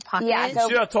 like out of pocket? Yeah. She's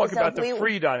not talking about the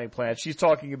free dining plan. She's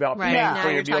talking about paying Now for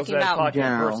your you're meals talking out of about pocket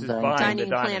versus dining buying dining the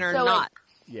dining plan or So not.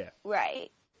 Yeah.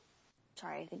 right.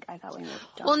 Sorry, I thought we were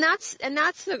done. Well,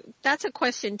 that's a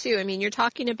question too. I mean, you're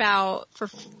talking about for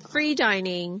free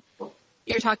dining,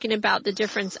 you're talking about the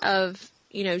difference of,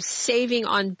 saving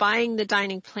on buying the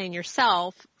dining plan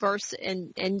yourself versus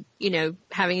and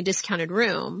having a discounted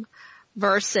room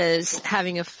versus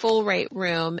having a full rate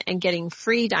room and getting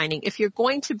free dining. If you're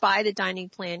going to buy the dining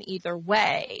plan either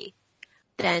way,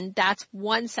 then that's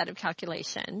one set of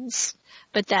calculations.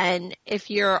 But then if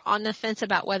you're on the fence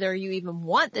about whether you even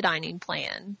want the dining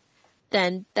plan,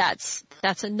 then that's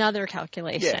another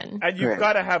calculation. Yeah. And you've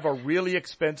got to have a really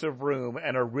expensive room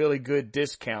and a really good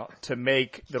discount to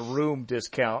make the room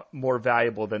discount more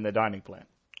valuable than the dining plan.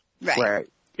 Right.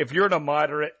 If you're in a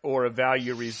moderate or a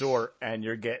value resort and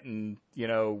you're getting,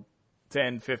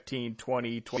 10, 15,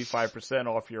 20, 25%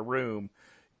 off your room,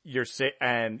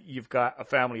 and you've got a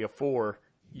family of 4,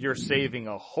 you're saving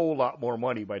a whole lot more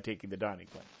money by taking the dining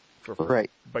plan for free.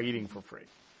 Right. By eating for free.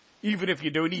 Even if you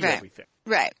don't eat everything.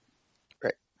 Right.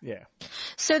 Yeah.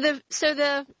 So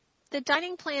the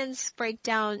dining plans break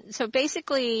down. So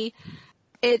basically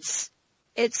it's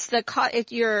you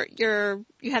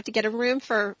have to get a room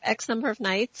for X number of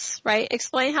nights, right?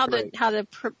 Explain how the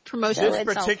promotion This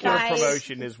itself. particular Five-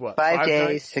 promotion is what? 5 days,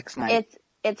 nights? 6 nights.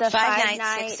 It's a 5 5 nights,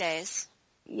 night, 6 days.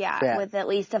 yeah, with at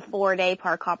least a 4-day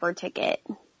park hopper ticket.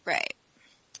 Right.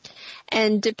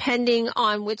 And depending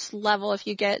on which level, if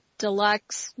you get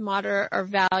deluxe, moderate, or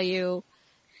value,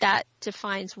 that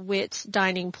defines which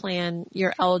dining plan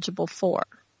you're eligible for.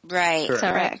 Right. Is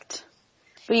that right? Correct.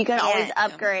 But you can Yeah. always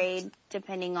upgrade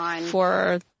depending on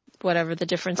For whatever the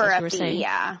difference for is you a were fee, saying.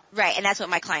 yeah. Right. And that's what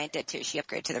my client did too. She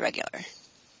upgraded to the regular.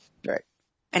 Right.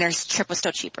 And her trip was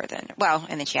still cheaper and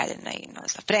then she added a night and all that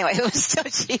stuff. But anyway, it was still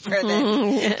cheaper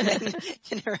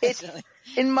than originally.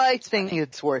 In my thing,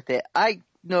 it's worth it. I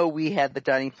know we had the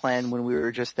dining plan when we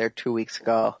were just there 2 weeks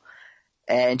ago.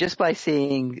 And just by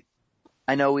seeing,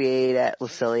 I know we ate at Le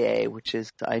Cellier, which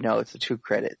is, I know it's a 2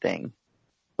 credit thing.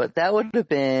 But that would have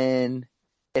been,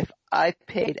 if I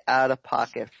paid out of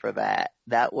pocket for that,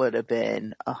 that would have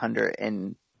been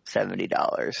 $170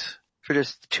 for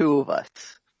just 2 of us.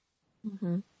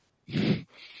 Mm-hmm.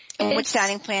 And which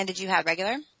dining plan did you have?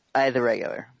 Regular? I had the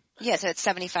regular. Yeah, so it's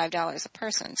 $75 a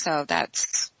person. So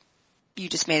you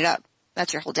just made it up.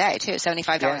 That's your whole day too.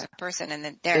 $75 a person, and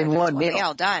then In one meal.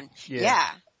 All done. Yeah.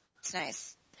 It's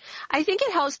nice. I think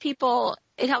it helps people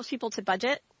to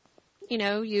budget.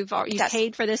 You've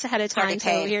paid for this ahead of time,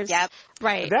 so here's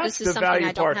right. That's this is the something value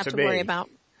I don't part have to to me. worry about.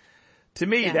 To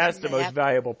me, Yeah. that's the most Yep.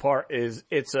 valuable part is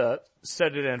it's a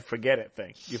set it and forget it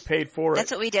thing. You paid for it.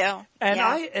 That's what we do. And Yeah.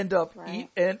 I end up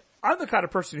and I'm the kind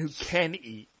of person who can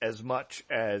eat as much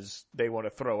as they want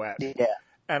to throw at me. Yeah.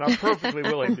 And I'm perfectly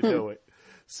willing to do it.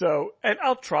 So, and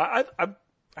I'll try. I'm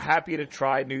happy to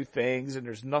try new things, and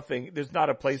there's not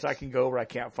a place I can go where I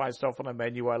can't find stuff on a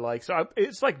menu I like. So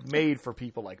it's like made for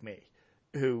people like me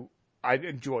who I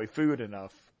enjoy food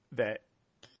enough that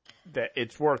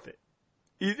it's worth it.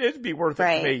 It'd be worth it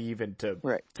Right. for me even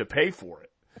to pay for it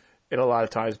in a lot of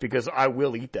times because I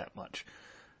will eat that much.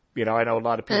 I know a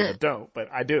lot of people that don't, but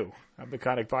I do. I'm the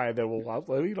kind of guy that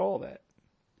I'll eat all that.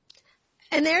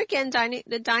 And there again,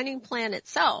 the dining plan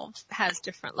itself has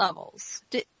different levels.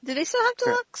 Do they still have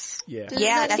deluxe? Yeah. Does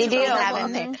Yeah, that that's have what we a have level?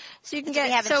 in there. So you can That's what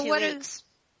we have get. in So 2 what weeks. is?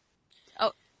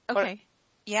 Oh, okay.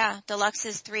 Yeah, deluxe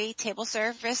is 3 table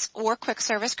service or quick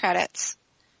service credits.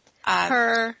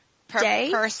 Per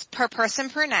day? Per person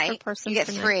per night. Per person you get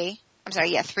per night. 3. I'm sorry,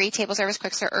 yeah, 3 table service,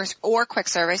 quick service, or quick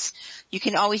service. You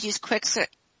can always use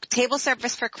table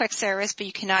service for quick service, but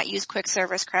you cannot use quick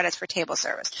service credits for table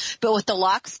service. But with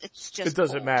deluxe, it's just It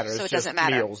doesn't cold, matter. so It's it just doesn't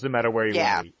matter. meals, no matter where you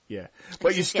Yeah. want to eat. Yeah. But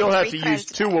you just still get have 3 to use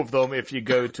credits 2 of them if you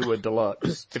go to a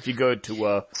deluxe. If you go to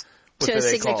what To do a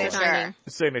they call signature it? dining.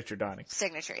 Signature dining.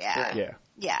 Signature, yeah. Yeah.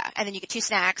 Yeah, and then you get 2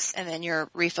 snacks, and then your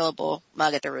refillable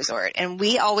mug at the resort. And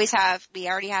we already have,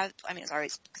 it's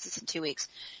always, because it's in 2 weeks,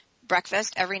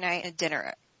 breakfast every night and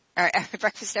dinner, or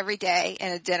breakfast every day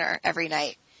and a dinner every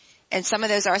night. And some of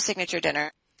those are signature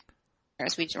dinners.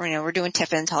 We're doing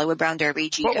Tiffin's, Hollywood Brown Derby,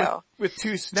 Chico. But with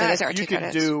 2 snacks, those are our you 2 can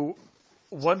credits. do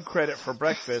 1 credit for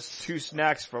breakfast, 2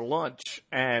 snacks for lunch,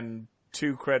 and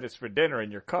 2 credits for dinner,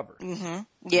 and you're covered. Mm-hmm.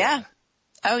 Yeah.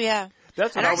 Oh, yeah.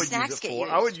 That's what And I our would snacks use it get for.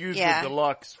 used. I would use Yeah. the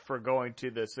deluxe for going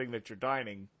to the signature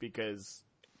dining because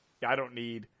I don't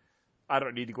need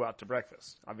to go out to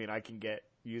breakfast. I mean, I can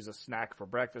use a snack for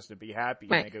breakfast and be happy,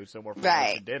 Right. and then go somewhere for Right.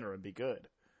 lunch and dinner and be good.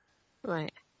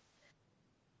 Right.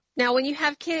 Now, when you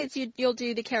have kids, you'll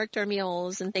do the character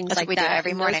meals and things That's like what we do that.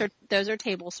 every and morning. Those are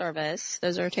table service.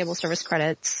 Those are table service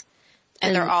credits.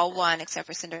 And they're all 1 except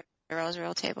for Cinderella's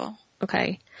Royal Table.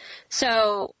 Okay.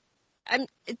 So, I've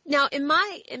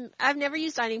never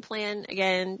used dining plan.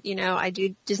 Again, I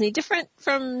do Disney different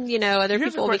from, other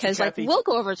Here's a people question, because Kathy. we'll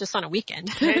go over just on a weekend.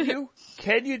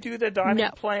 Can you do the dining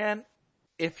No. plan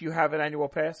if you have an annual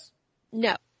pass?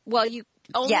 No. Well,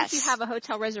 only Yes. if you have a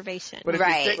hotel reservation. But if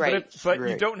Right. you but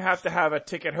you don't have to have a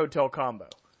ticket hotel combo.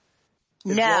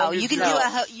 As No, long as you can you-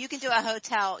 do you can do a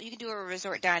hotel, you can do a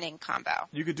resort dining combo.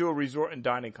 You could do a resort and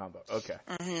dining combo. Okay.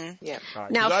 Mm-hmm. Yeah. All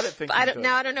right. Now, 'Cause I didn't think I you don't, could.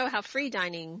 now I don't know how free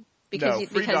dining because No,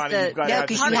 free dining, the you've got to No, have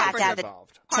 'cause the you have tickets to have the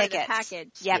involved. part of the Tickets.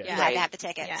 package. Yep, Yeah. you have to have the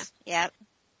tickets. Yep.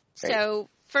 So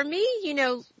for me,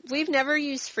 we've never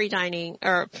used free dining.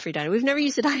 We've never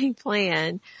used a dining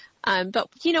plan. But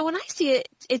when I see it,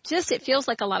 it feels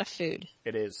like a lot of food.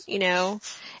 It is. It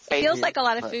feels like a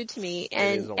lot of food to me.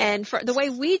 is a lot. And for the way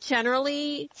we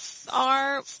generally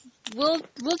are, we'll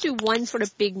do one sort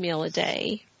of big meal a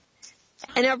day.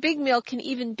 And our big meal can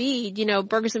even be,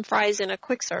 burgers and fries and a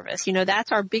quick service.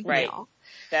 That's our big Right. meal.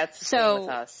 That's the same with So,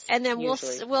 us. and then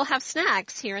usually. we'll have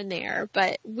snacks here and there,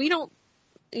 but we don't,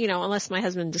 unless my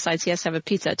husband decides he has to have a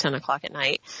pizza at 10 o'clock at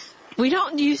night, we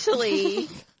don't usually,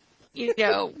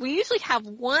 we usually have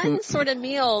one sort of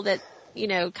meal that,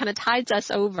 kind of tides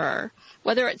us over,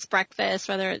 whether it's breakfast,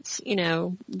 whether it's,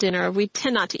 dinner. We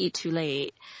tend not to eat too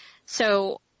late.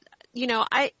 So,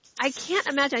 I can't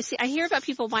imagine. I hear about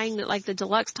people buying the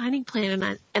deluxe dining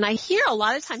plan and I hear a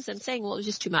lot of times them saying, well, it was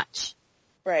just too much.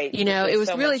 Right. It was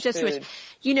so really much just too much. food.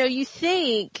 You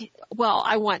think, well,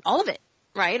 I want all of it,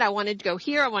 right? I want to go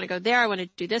here. I want to go there. I want to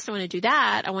do this. I want to do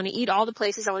that. I want to eat all the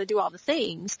places. I want to do all the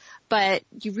things. But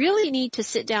you really need to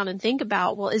sit down and think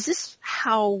about, well, is this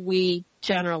how we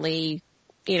generally,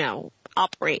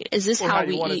 operate? Is this Or how how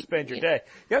we you want to eat? spend your day.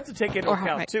 You have to take into Or how-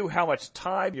 account right. too how much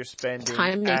time you're spending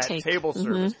Time they at take. table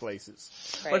service places.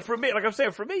 Right. Like for me, like I'm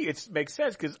saying, for me, it makes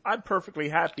sense because I'm perfectly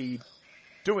happy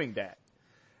doing that.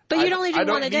 But you'd only do I one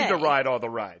a don't day. need to ride all the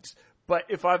rides. But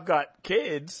if I've got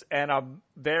kids and I'm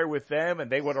there with them and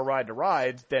they want to ride the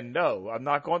rides, then no, I'm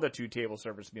not going to 2 table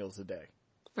service meals a day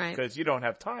Right. because you don't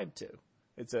have time to.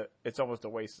 It's almost a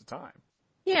waste of time.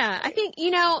 Yeah, I think,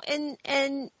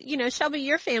 and Shelby,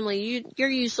 your family, you're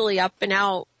usually up and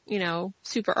out,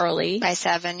 super early. By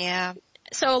 7, yeah.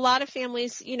 So a lot of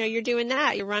families, you're doing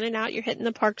that. You're running out, you're hitting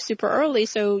the park super early.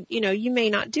 So, you may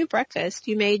not do breakfast.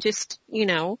 You may just,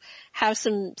 have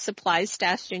some supplies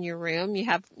stashed in your room. You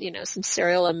have, some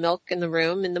cereal and milk in the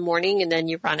room in the morning and then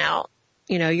you run out,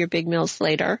 your big meals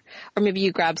later. Or maybe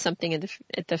you grab something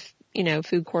at the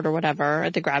food court or whatever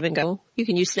at the grab and go. You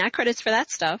can use snack credits for that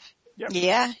stuff. Yep.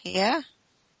 Yeah, yeah.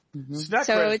 Snack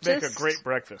So credits it make a just- great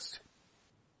breakfast.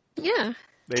 Yeah.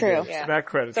 They True. do. Yeah. Snack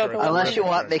credits So are a Unless Unless great you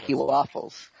want breakfast. Mickey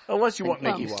waffles. Unless you want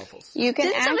Well, Mickey waffles. You can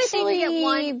Didn't somebody say you actually get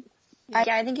one?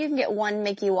 I think you can get 1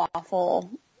 Mickey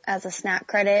waffle as a snack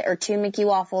credit or 2 Mickey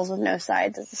waffles with no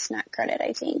sides as a snack credit,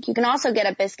 I think. You can also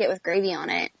get a biscuit with gravy on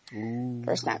it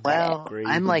for a snack credit. Well, Gravy.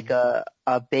 I'm like a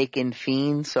bacon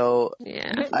fiend, so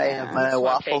Yeah. I have my want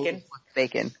waffles bacon. with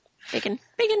bacon. Bacon.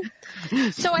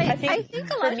 So I think a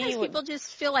for lot of me times what- people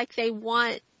just feel like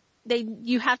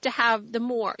you have to have the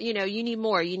more, you need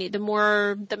more, you need the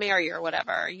more, the merrier or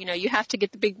whatever, you have to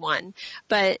get the big one.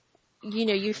 But,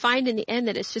 you find in the end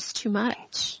that it's just too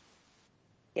much.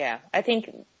 Yeah, I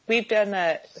think we've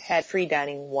had free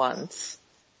dining once,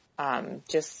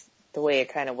 just the way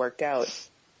it kind of worked out.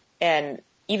 And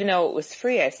even though it was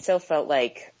free, I still felt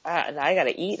like, I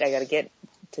gotta eat, I gotta get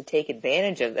to take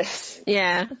advantage of this.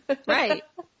 Yeah. Right.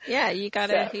 Yeah. You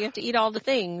have to eat all the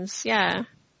things. Yeah.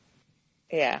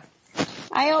 Yeah.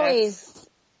 I always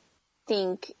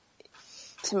think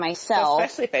to myself,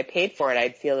 especially if I paid for it,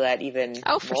 I'd feel that even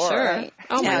Oh, for more. sure. Right.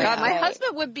 Oh my Yeah. God. My Right.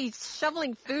 husband would be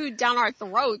shoveling food down our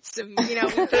throats if, we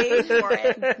paid for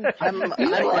it. I'm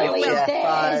Well, like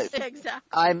Jeff.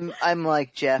 Exactly. I'm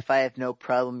like Jeff. I have no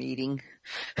problem eating.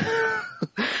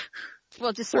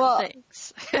 Well, just certain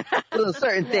things. Well,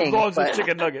 certain things, As long as but it's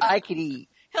chicken nuggets. I could eat.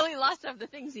 He'll eat lots of the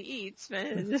things he eats,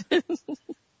 man.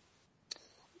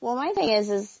 well, my thing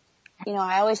is,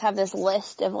 I always have this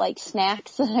list of like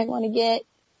snacks that I want to get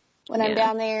when I'm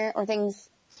down there or things.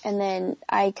 And then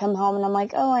I come home and I'm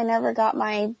like, oh, I never got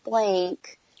my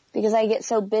blank because I get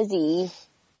so busy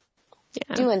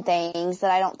doing things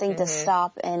that I don't think to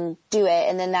stop and do it.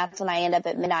 And then that's when I end up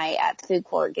at midnight at the food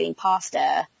court getting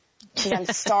pasta because I'm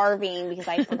starving because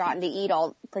I've forgotten to eat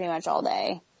pretty much all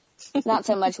day. Not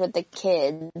so much with the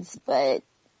kids, but.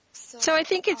 So I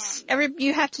think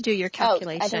you have to do your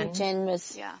calculation. I think Jen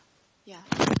was. Yeah.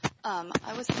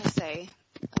 I was going to say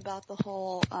about the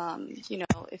whole,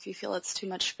 if you feel it's too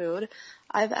much food,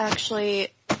 I've actually,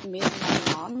 me and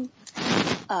my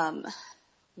mom,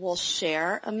 will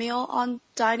share a meal on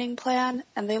dining plan,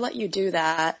 and they let you do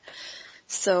that.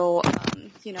 So,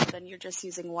 then you're just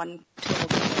using one total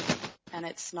plate, and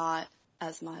it's not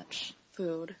as much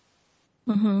food.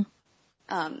 Mm-hmm.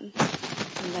 And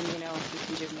then, you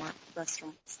can do more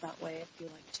restaurants that way if you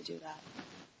like to do that.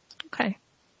 Okay.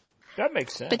 That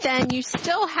makes sense. But then you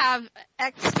still have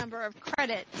X number of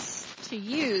credits to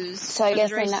use So I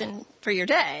guess for your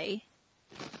day.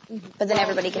 But then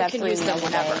everybody could have 3 meals them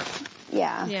whenever.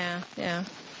 Yeah. Yeah.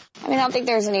 I mean, I don't think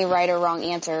there's any right or wrong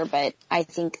answer, but I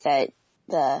think that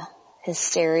the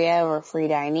hysteria over free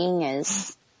dining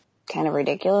is kind of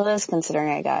ridiculous considering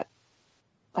I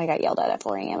got yelled at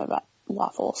 4 a.m. about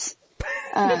waffles.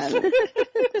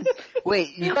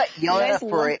 Wait, you got yelled at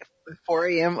 4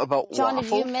 a.m. about John,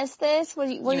 waffles? did you miss this? Were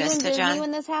you in Disney John?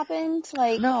 when this happened?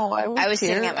 Like, No, I I was here.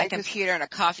 sitting at my computer in a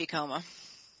coffee coma.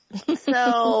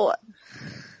 So,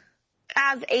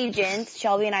 as agents,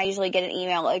 Shelby and I usually get an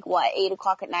email at 8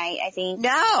 o'clock at night, I think.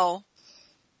 No,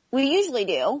 We usually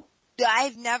do.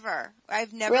 I've never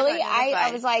Really?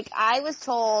 gotten notified. I was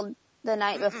told the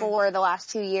night before the last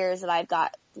 2 years that I've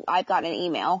gotten an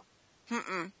email.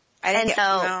 Mm-mm. I didn't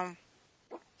And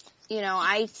no.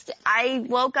 I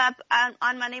woke up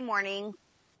on Monday morning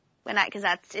because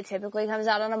it typically comes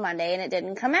out on a Monday and it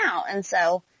didn't come out. And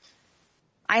so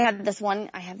I have this one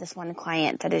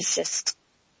client that is just,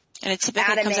 And it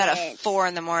typically comes out at 4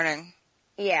 a.m.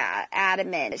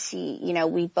 adamant. She,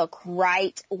 we book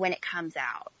right when it comes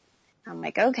out. I'm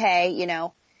like,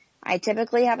 okay, I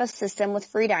typically have a system with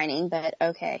free dining, but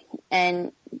okay.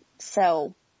 And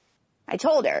so I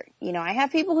told her, I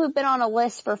have people who've been on a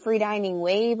list for free dining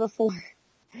way before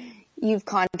you've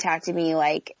contacted me.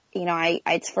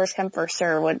 It's first come, first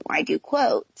serve when I do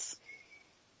quotes.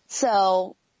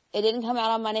 So it didn't come out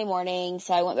on Monday morning.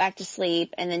 So I went back to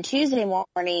sleep. And then Tuesday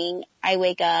morning, I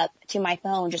wake up to my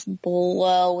phone just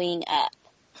blowing up.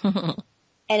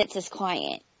 And it's this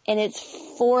client. And it's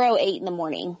 4:08 in the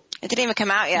morning. It didn't even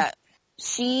come out yet.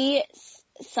 She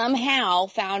somehow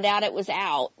found out it was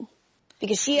out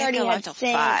because she already had until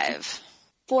sent 5.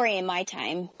 4 a.m. my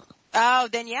time. Oh,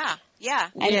 then yeah.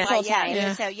 Central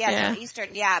time. So Eastern.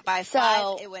 Yeah, by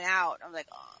 5 it went out. I'm like,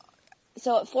 oh.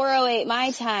 So at 4:08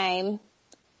 my time,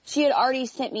 she had already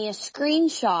sent me a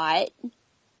screenshot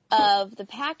of the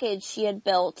package she had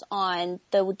built on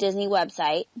the Disney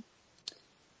website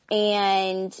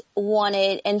and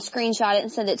screenshot it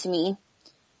and send it to me.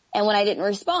 And when I didn't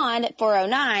respond at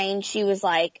 4:09, she was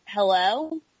like,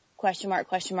 hello? Question mark,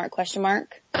 question mark, question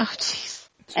mark. Oh, jeez.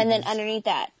 And then underneath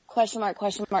that, question mark,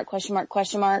 question mark, question mark,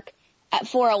 question mark at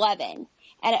 4:11.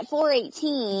 And at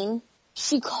 4:18,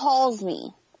 she calls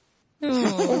me.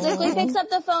 Physically picks up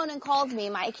the phone and calls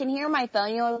me. I can hear my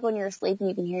phone. When you're asleep and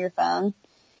you can hear your phone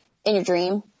in your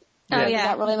dream. Oh, yeah. Is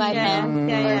that really my phone?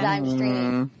 Yeah. Or is I'm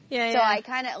streaming? Yeah. So I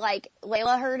kind of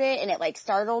Layla heard it and it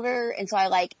startled her. And so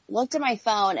I looked at my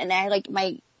phone and I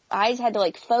my eyes had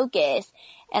to focus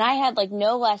and I had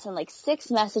no less than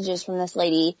 6 messages from this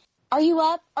lady. Are you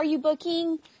up? Are you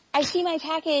booking? I see my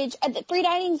package. The free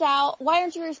dining's out. Why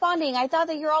aren't you responding? I thought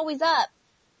that you're always up.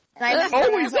 And I was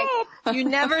Always up! You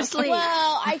never sleep.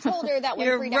 Well, I told her that when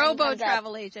You're free a dining robo comes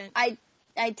travel up, agent. I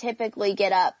typically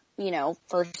get up,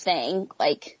 first thing,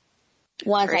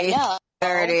 once I know.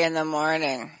 3:30 in the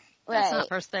morning. That's Right. not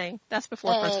first thing. That's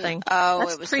before first thing. Oh,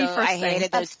 That's it was pre-first I thing.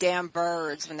 hated those damn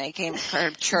birds when they came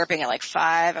chirping at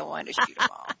 5. I wanted to shoot them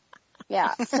all.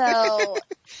 Yeah. So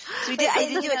So I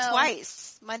did do it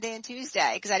twice. Monday and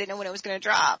Tuesday because I didn't know when it was going to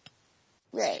drop.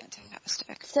 Right.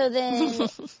 Fantastic. So then,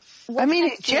 I mean,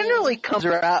 it generally comes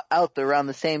out around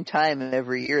the same time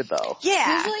every year, though.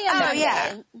 Yeah. Usually a Monday.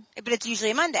 Yeah. But it's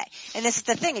usually a Monday. And this is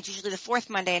the thing. It's usually the fourth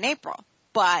Monday in April.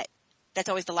 But that's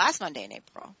always the last Monday in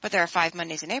April. But there are 5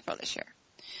 Mondays in April this year.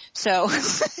 So.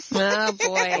 Oh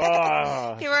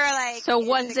boy. You were like. So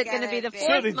was it going to be the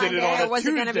fourth Monday or was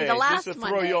it going to be the last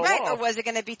Monday? Right. Or was it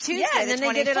going to be Tuesday? Yeah, and then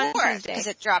they did it on Tuesday. Because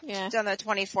it dropped on the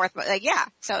 24th. Like, yeah.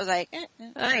 So I was like,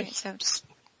 all right. So just.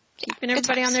 Keeping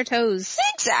everybody on their toes.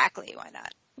 Exactly. Why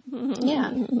not?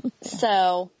 Yeah.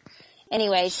 So,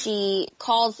 anyway, she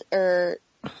calls my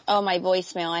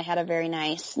voicemail. I had a very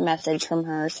nice message from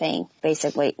her saying,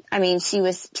 basically, I mean, she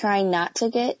was trying not to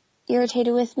get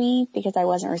irritated with me because I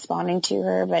wasn't responding to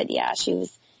her, but yeah, she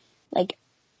was like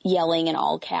yelling in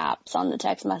all caps on the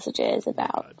text messages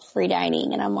about free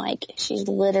dining, and I'm like, she's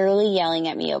literally yelling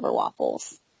at me over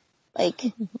waffles. Like,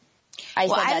 I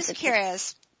was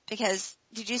curious because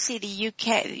did you see the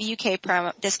UK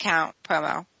discount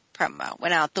promo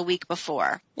went out the week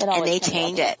before, and they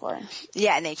changed it.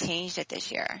 Yeah, and they changed it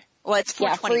this year. Well, it's for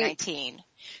 2019.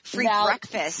 Free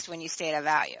breakfast when you stay at a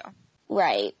value.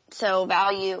 Right. So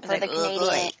value for the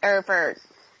Canadian, or for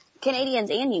Canadians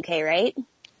and UK, right?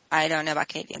 I don't know about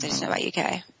Canadians. I just know about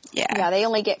UK. Yeah. Yeah, they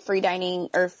only get free dining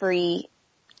or free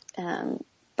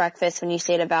breakfast when you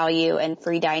stay at a value and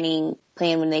free dining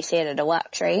plan when they stay at a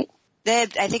deluxe, right? I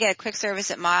think a quick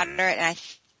service at moderate, and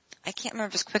I can't remember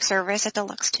if it was quick service at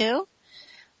deluxe too,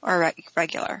 or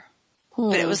regular.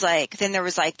 But it was like, then there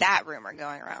was like that rumor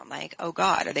going around, like, oh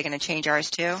God, are they going to change ours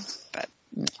too? But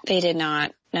they did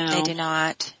not. No, they did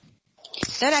not.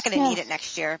 They're not going to need it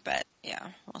next year, but yeah,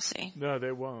 we'll see. No,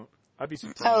 they won't. I'd be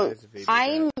surprised if they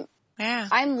did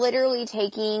I'm literally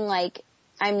taking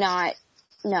I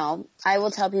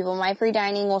will tell people my free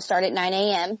dining will start at 9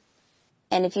 a.m.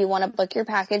 And if you want to book your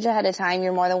package ahead of time,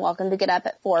 you're more than welcome to get up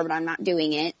at 4, but I'm not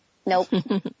doing it. Nope.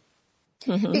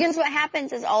 Because what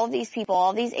happens is all these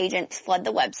agents flood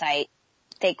the website.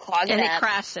 They clog it up. And it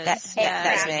crashes. That's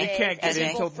me. You can't get in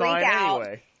until 9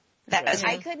 anyway.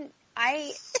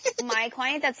 My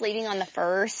client that's leaving on the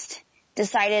 1st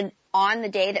decided on the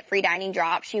day that free dining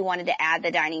dropped, she wanted to add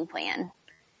the dining plan.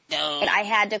 No. And I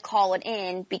had to call it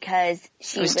in because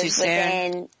she was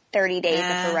within 30 days of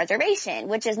her reservation,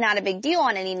 which is not a big deal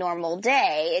on any normal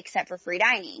day except for free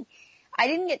dining. I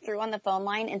didn't get through on the phone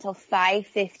line until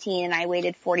 5:15 and I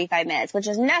waited 45 minutes, which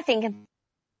is nothing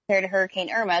compared to Hurricane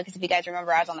Irma, because if you guys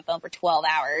remember, I was on the phone for 12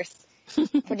 hours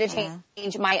for to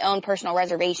change my own personal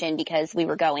reservation because we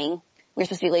were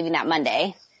supposed to be leaving that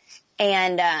Monday.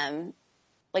 And,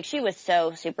 she was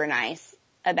so super nice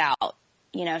about,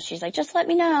 she's like, just let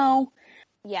me know.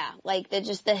 Yeah,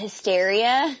 the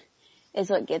hysteria is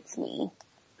what gets me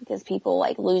because people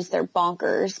lose their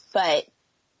bonkers, but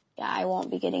yeah, I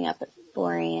won't be getting up at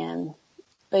 4 a.m.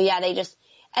 But yeah,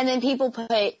 and then people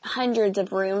put hundreds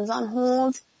of rooms on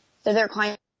hold that their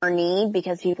clients need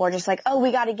because people are just like, oh,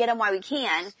 we got to get them while we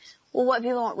can. Well, what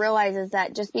people don't realize is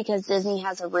that just because Disney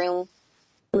has a room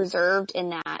reserved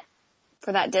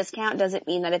for that discount doesn't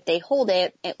mean that if they hold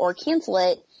it or cancel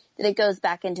it, that it goes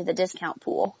back into the discount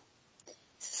pool.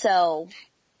 So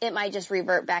it might just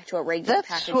revert back to a regular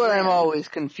package. That's what I'm always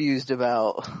confused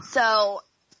about. So,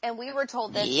 and we were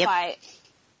told this by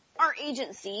our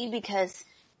agency because,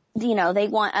 they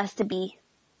want us to be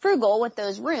frugal with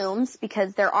those rooms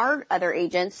because there are other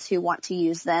agents who want to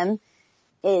use them,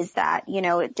 is that,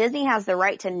 Disney has the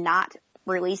right to not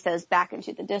release those back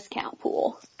into the discount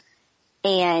pool.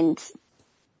 And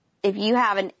if you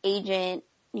have an agent,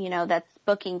 that's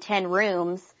booking 10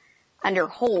 rooms under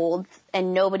holds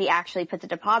and nobody actually puts a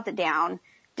deposit down,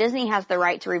 Disney has the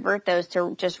right to revert those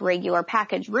to just regular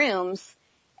package rooms.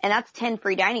 And that's 10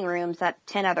 free dining rooms that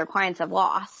 10 other clients have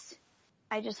lost.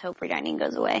 I just hope free dining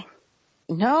goes away.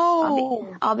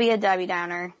 No. I'll be a Debbie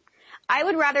Downer. I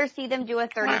would rather see them do a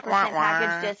 30%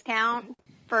 package discount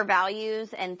for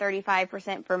values and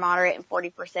 35% for moderate and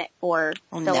 40% for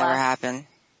Will never happen.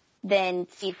 Than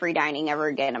see free dining ever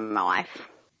again in my life.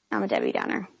 I'm a Debbie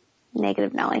Downer.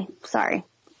 Negative Nelly. Sorry.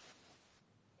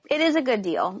 It is a good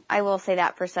deal. I will say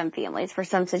that for some families, for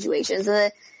some situations.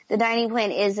 The dining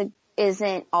plan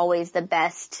isn't always the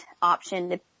best option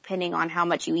depending on how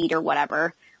much you eat or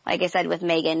whatever. Like I said with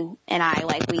Megan and I,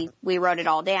 we wrote it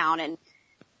all down, and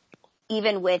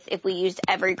even if we used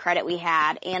every credit we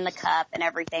had and the cup and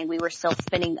everything, we were still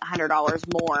spending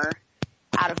 $100 more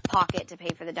out of pocket to pay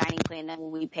for the dining plan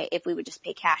than we pay if we would just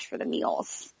pay cash for the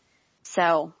meals.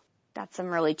 So that's some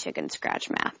really chicken scratch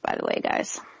math, by the way,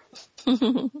 guys.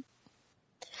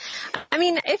 I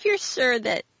mean, if you're sure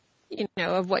that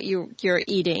of what you're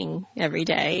eating every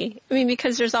day. I mean,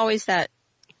 because there's always that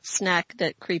snack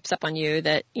that creeps up on you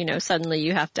that, suddenly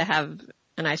you have to have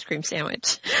an ice cream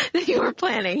sandwich that you were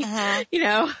planning,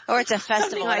 Or it's a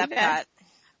festival like at that. Epcot.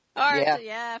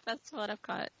 Or festival at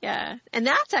Epcot. Yeah. And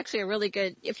that's actually a really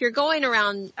good, if you're going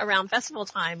around festival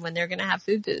time when they're going to have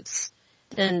food booths,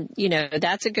 then,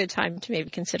 that's a good time to maybe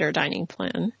consider a dining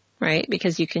plan, right?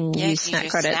 Because you can use snack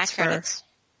credits.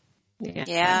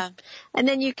 Yeah. And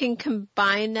then you can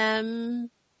combine them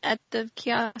at the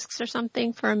kiosks or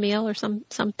something for a meal or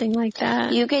something like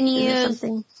that. You can use, or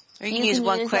you can use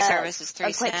one quick service as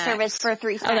 3 snacks. A quick service for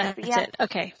 3 snacks. Oh, that's it.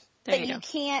 Okay. There but you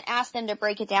can't ask them to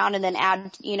break it down and then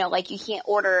add, like you can't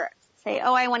order, say,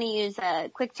 I want to use a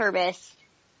quick service.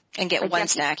 And get one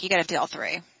snack. You gotta do all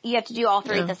 3. You have to do all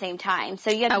 3 at the same time. So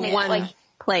you have to make one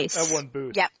place. At one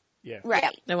booth. Yep. Yeah. Right.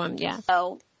 Yep. The one, yeah.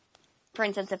 So, for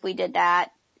instance, if we did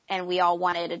that and we all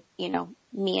wanted,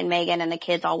 me and Megan and the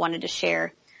kids all wanted to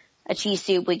share a cheese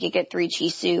soup, we could get 3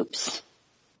 cheese soups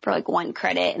for like 1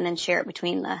 credit and then share it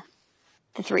between the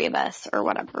 3 of us or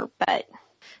whatever. But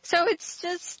so it's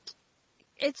just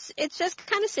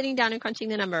kind of sitting down and crunching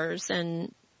the numbers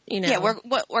and, Yeah,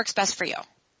 what works best for you.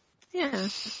 Yeah.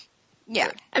 Yeah.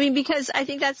 I mean, because I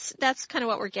think that's kind of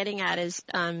what we're getting at is,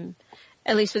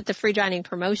 at least with the free dining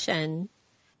promotion,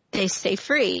 they say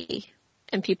free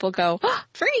and people go,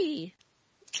 free.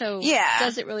 So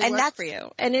does it really work for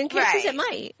you? And in cases it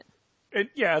might.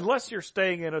 Unless you're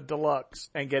staying in a deluxe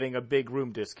and getting a big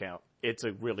room discount, it's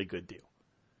a really good deal.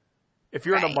 If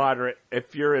you're in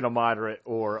a moderate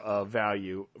or a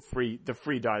value, the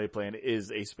free dining plan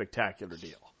is a spectacular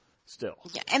deal. Still.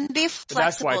 Yeah, and be flexible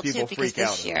that's why people too, because freak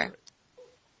out this year.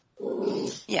 over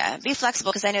it. Yeah, be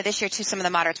flexible because I know this year too some of the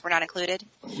moderates were not included.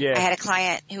 Yeah. I had a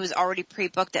client who was already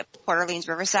pre-booked at Port Orleans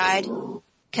Riverside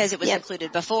because it was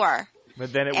included before.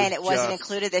 But then it wasn't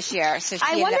included this year, so she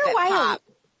I ended wonder up at why Pop. it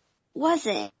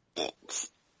wasn't.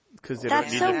 Because they That's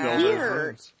don't need so to fill those weird.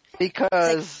 rooms.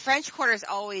 Because French Quarter is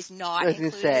always not I was gonna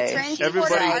included. say, French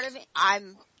everybody- Quarter, part of it,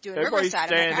 I'm doing Everybody's Riverside.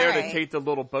 standing I'm there like, to all right. take the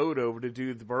little boat over to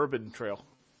do the bourbon trail.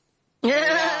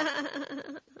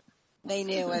 They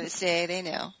knew what to say. They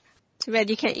knew. Too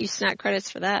bad you can't use snack credits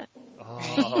for that.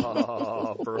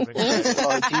 Oh, bourbon credits.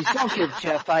 oh, geez, don't give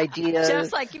Jeff ideas.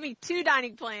 Jeff's like, give me 2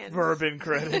 dining plans. Bourbon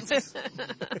credits.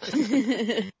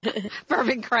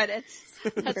 Bourbon credits.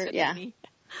 That's what Yeah. they need.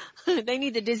 They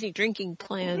need the Disney drinking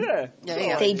plan. Yeah. There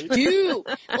you go. They do.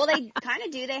 Well, they kind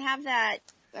of do. They have that,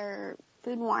 or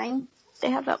food and wine. They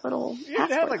have that little Yeah,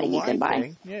 they have passport like a thing you can wine buy.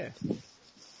 thing. Yeah.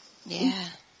 Yeah.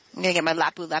 I'm gonna get my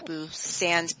Lapu Lapu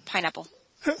Sans pineapple.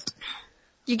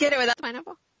 You get it without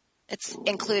pineapple? It's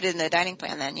included in the dining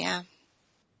plan then, yeah.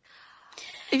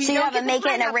 If So you don't have to get the make it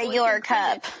in a pineapple, regular it's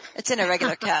included. cup. It's in a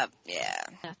regular cup, yeah.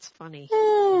 That's funny. Bring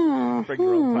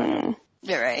your own pineapple.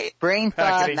 You're right. Brain Pack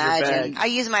thoughts. it in your Imagine. bag. I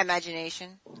use my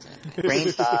imagination. Brain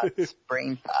thoughts.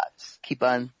 Brain thoughts. Keep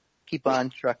on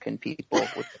trucking people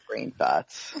with the brain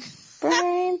thoughts.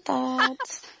 Brain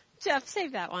thoughts. Jeff,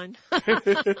 save that one.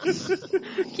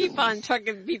 Keep on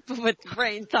trucking people with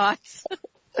brain thoughts.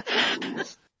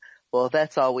 Well,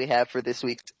 that's all we have for this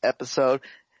week's episode.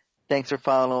 Thanks for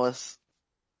following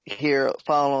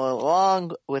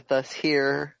along with us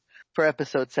here for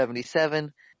episode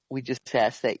 77. We just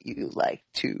ask that you like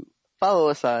to follow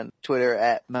us on Twitter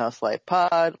at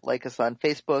MouseLifePod, like us on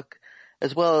Facebook,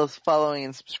 as well as following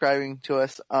and subscribing to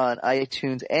us on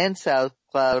iTunes and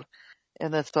SoundCloud.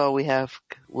 And that's all we have.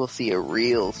 We'll see you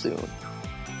real soon.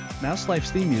 Mouse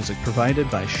Life's theme music provided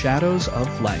by Shadows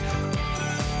of Life.